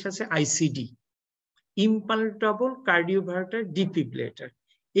জিনিস আছে আইসিডি, ইম্পাল্টেবল কার্ডিওভার্টার ডিফিব্রিলেটর।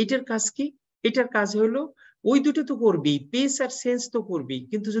 এটার কাজ কি? এটার কাজ হলো ওই দুটো তো করবেই, পেস আর সেন্স তো করবেই,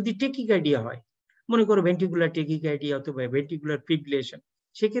 কিন্তু যদি টেকিকার্ডিয়া হয়, মনে করো ভেন্ট্রিকুলার টেকিকার্ডিয়া অথবা ভেন্ট্রিকুলার ফিব্রিলেশন,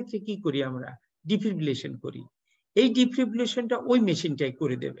 সেক্ষেত্রে কি করি আমরা? ডিফিব্রিলেশন করি। এই ডিফিব্রিলেশনটা ওই মেশিনটাই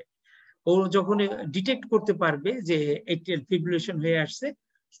করে দেবে। ও যখন ডিটেক্ট করতে পারবে যে এট্রিয়াল ফিব্রিলেশন হয়ে আসছে,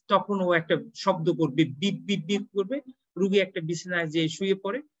 তখন ও একটা শব্দ করবে, বিপ বিপ বিপ করবে, রোগী একটা বিছানায় যে শুয়ে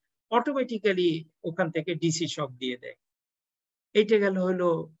পড়ে, অটোমেটিক্যালি ওখান থেকে ডিসি শক দিয়ে দেয়। এইটা গেল হলো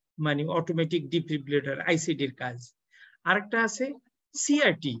মানে অটোমেটিক ডিফিব্রিলেটর আইসিডির কাজ। আরেকটা আছে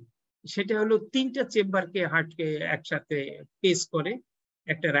সিআরটি, সেটা হলো 3টা চেম্বারকে হার্টকে একসাথে পেস করে,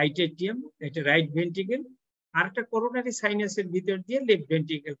 একটা রাইট এট্রিয়াম, একটা রাইট ভেন্ট্রিকেল, আর একটা করোনারি সাইনাসের ভিতর দিয়ে লেফট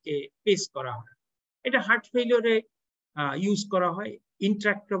ভেন্ট্রিকেলকে পেস করা হয়। এটা হার্ট ফেইলিওরে ইউজ করা হয়।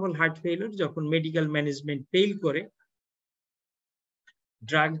 ইন্ট্রাক্টেবল হার্ট ফেইলিওর যখন মেডিকেল ম্যানেজমেন্ট ফেইল করে,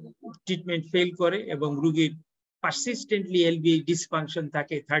 ড্রাগ ট্রিটমেন্ট ফেল করে এবং রোগীর পারসিস্টেন্টলি এলভি ডিসফাংশন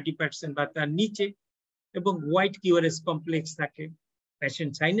থাকে 30% বা তার নিচে, এবং হোয়াইট কিউআরএস কমপ্লেক্স থাকে,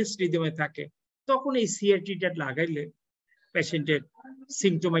 পেশেন্ট সাইনাস রিদমে থাকে, তখন এই সিআরটিটা লাগাইলে পেশেন্টের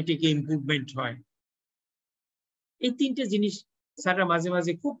সিমটোম্যাটিক ইমপ্রুভমেন্ট হয়। এই 3টে জিনিস স্যাররা মাঝে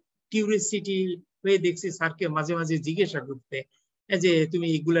মাঝে খুব কিউরিয়াসিটি হয়ে দেখছি স্যারকে মাঝে মাঝে জিজ্ঞাসা করতে যে তুমি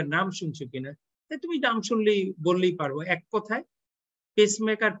এগুলোর নাম শুনছো কিনা। তুমি নাম শুনলেই বললেই পারবো। এক কথায়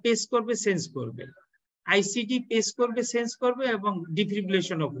পেসমেকার পেস করবে, সেন্স করবে, আইসিডি পেস করবে, সেন্স করবে এবং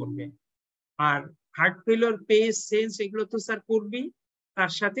ডিফিব্রিলেশনও করবে। আর হার্ট ফেলিওর পেস সেন্স এগুলো তো স্যার করবেই,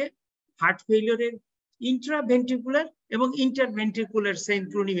 তার সাথে হার্ট ফেলিওরের ইন্ট্রাভেন্ট্রিকুলার এবং ইন্টারভেন্ট্রিকুলার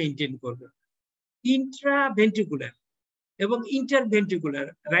সিনক্রোনি মেইনটেইন করবে। ইন্ট্রাভেন্ট্রিকুলার এবং ইন্টারভেন্ট্রিকুলার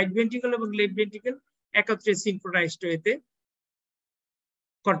রাইট ভেন্ট্রিকেল এবং লেফট ভেন্ট্রিকেল একত্রে সিনক্রোনাইজড হতে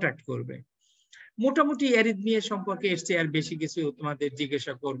কন্ট্যাক্ট করবে। মোটামুটি অ্যারিথমিয়া সম্পর্কে এর চেয়ে আর বেশি কিছু তোমাদের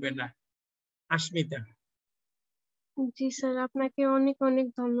জিজ্ঞাসা করবে না। আশমিতা। জি স্যার, আপনাকে অনেক অনেক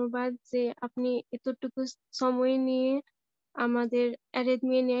ধন্যবাদ যে আপনি এতটুকু সময় নিয়ে আমাদের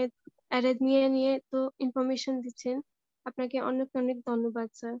অ্যারিথমিয়া নিয়ে তো ইনফরমেশন দিচ্ছেন। আপনাকে অনেক অনেক ধন্যবাদ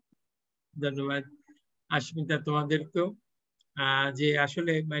স্যার। ধন্যবাদ আশমিতা তোমাদেরকেও, যে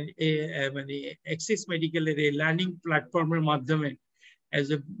আসলে মানে অ্যাক্সিস মেডিকেলের এই লার্নিং প্ল্যাটফর্মের মাধ্যমে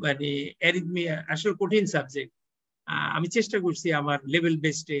মানে অ্যারিথমিয়া আসলে কঠিন সাবজেক্ট, আমি চেষ্টা করছি আমার লেভেল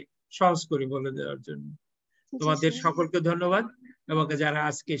বেস্টে সহজ করে বলে দেওয়ার জন্য। তোমাদের সকলকে ধন্যবাদ এবং যারা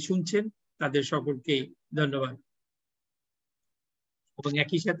আজকে শুনছেন তাদের সকলকেই ধন্যবাদ এবং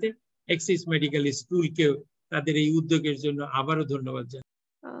একই সাথে অ্যাক্সিস মেডিকেল স্কুলকেও তাদের এই উদ্যোগের জন্য আবারও ধন্যবাদ জানাই।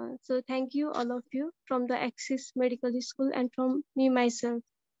 So thank you all of you from the Axis Medical School and from me myself.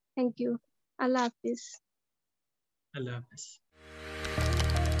 Thank you. Allah Hafiz. আল্লাহ হাফেজ।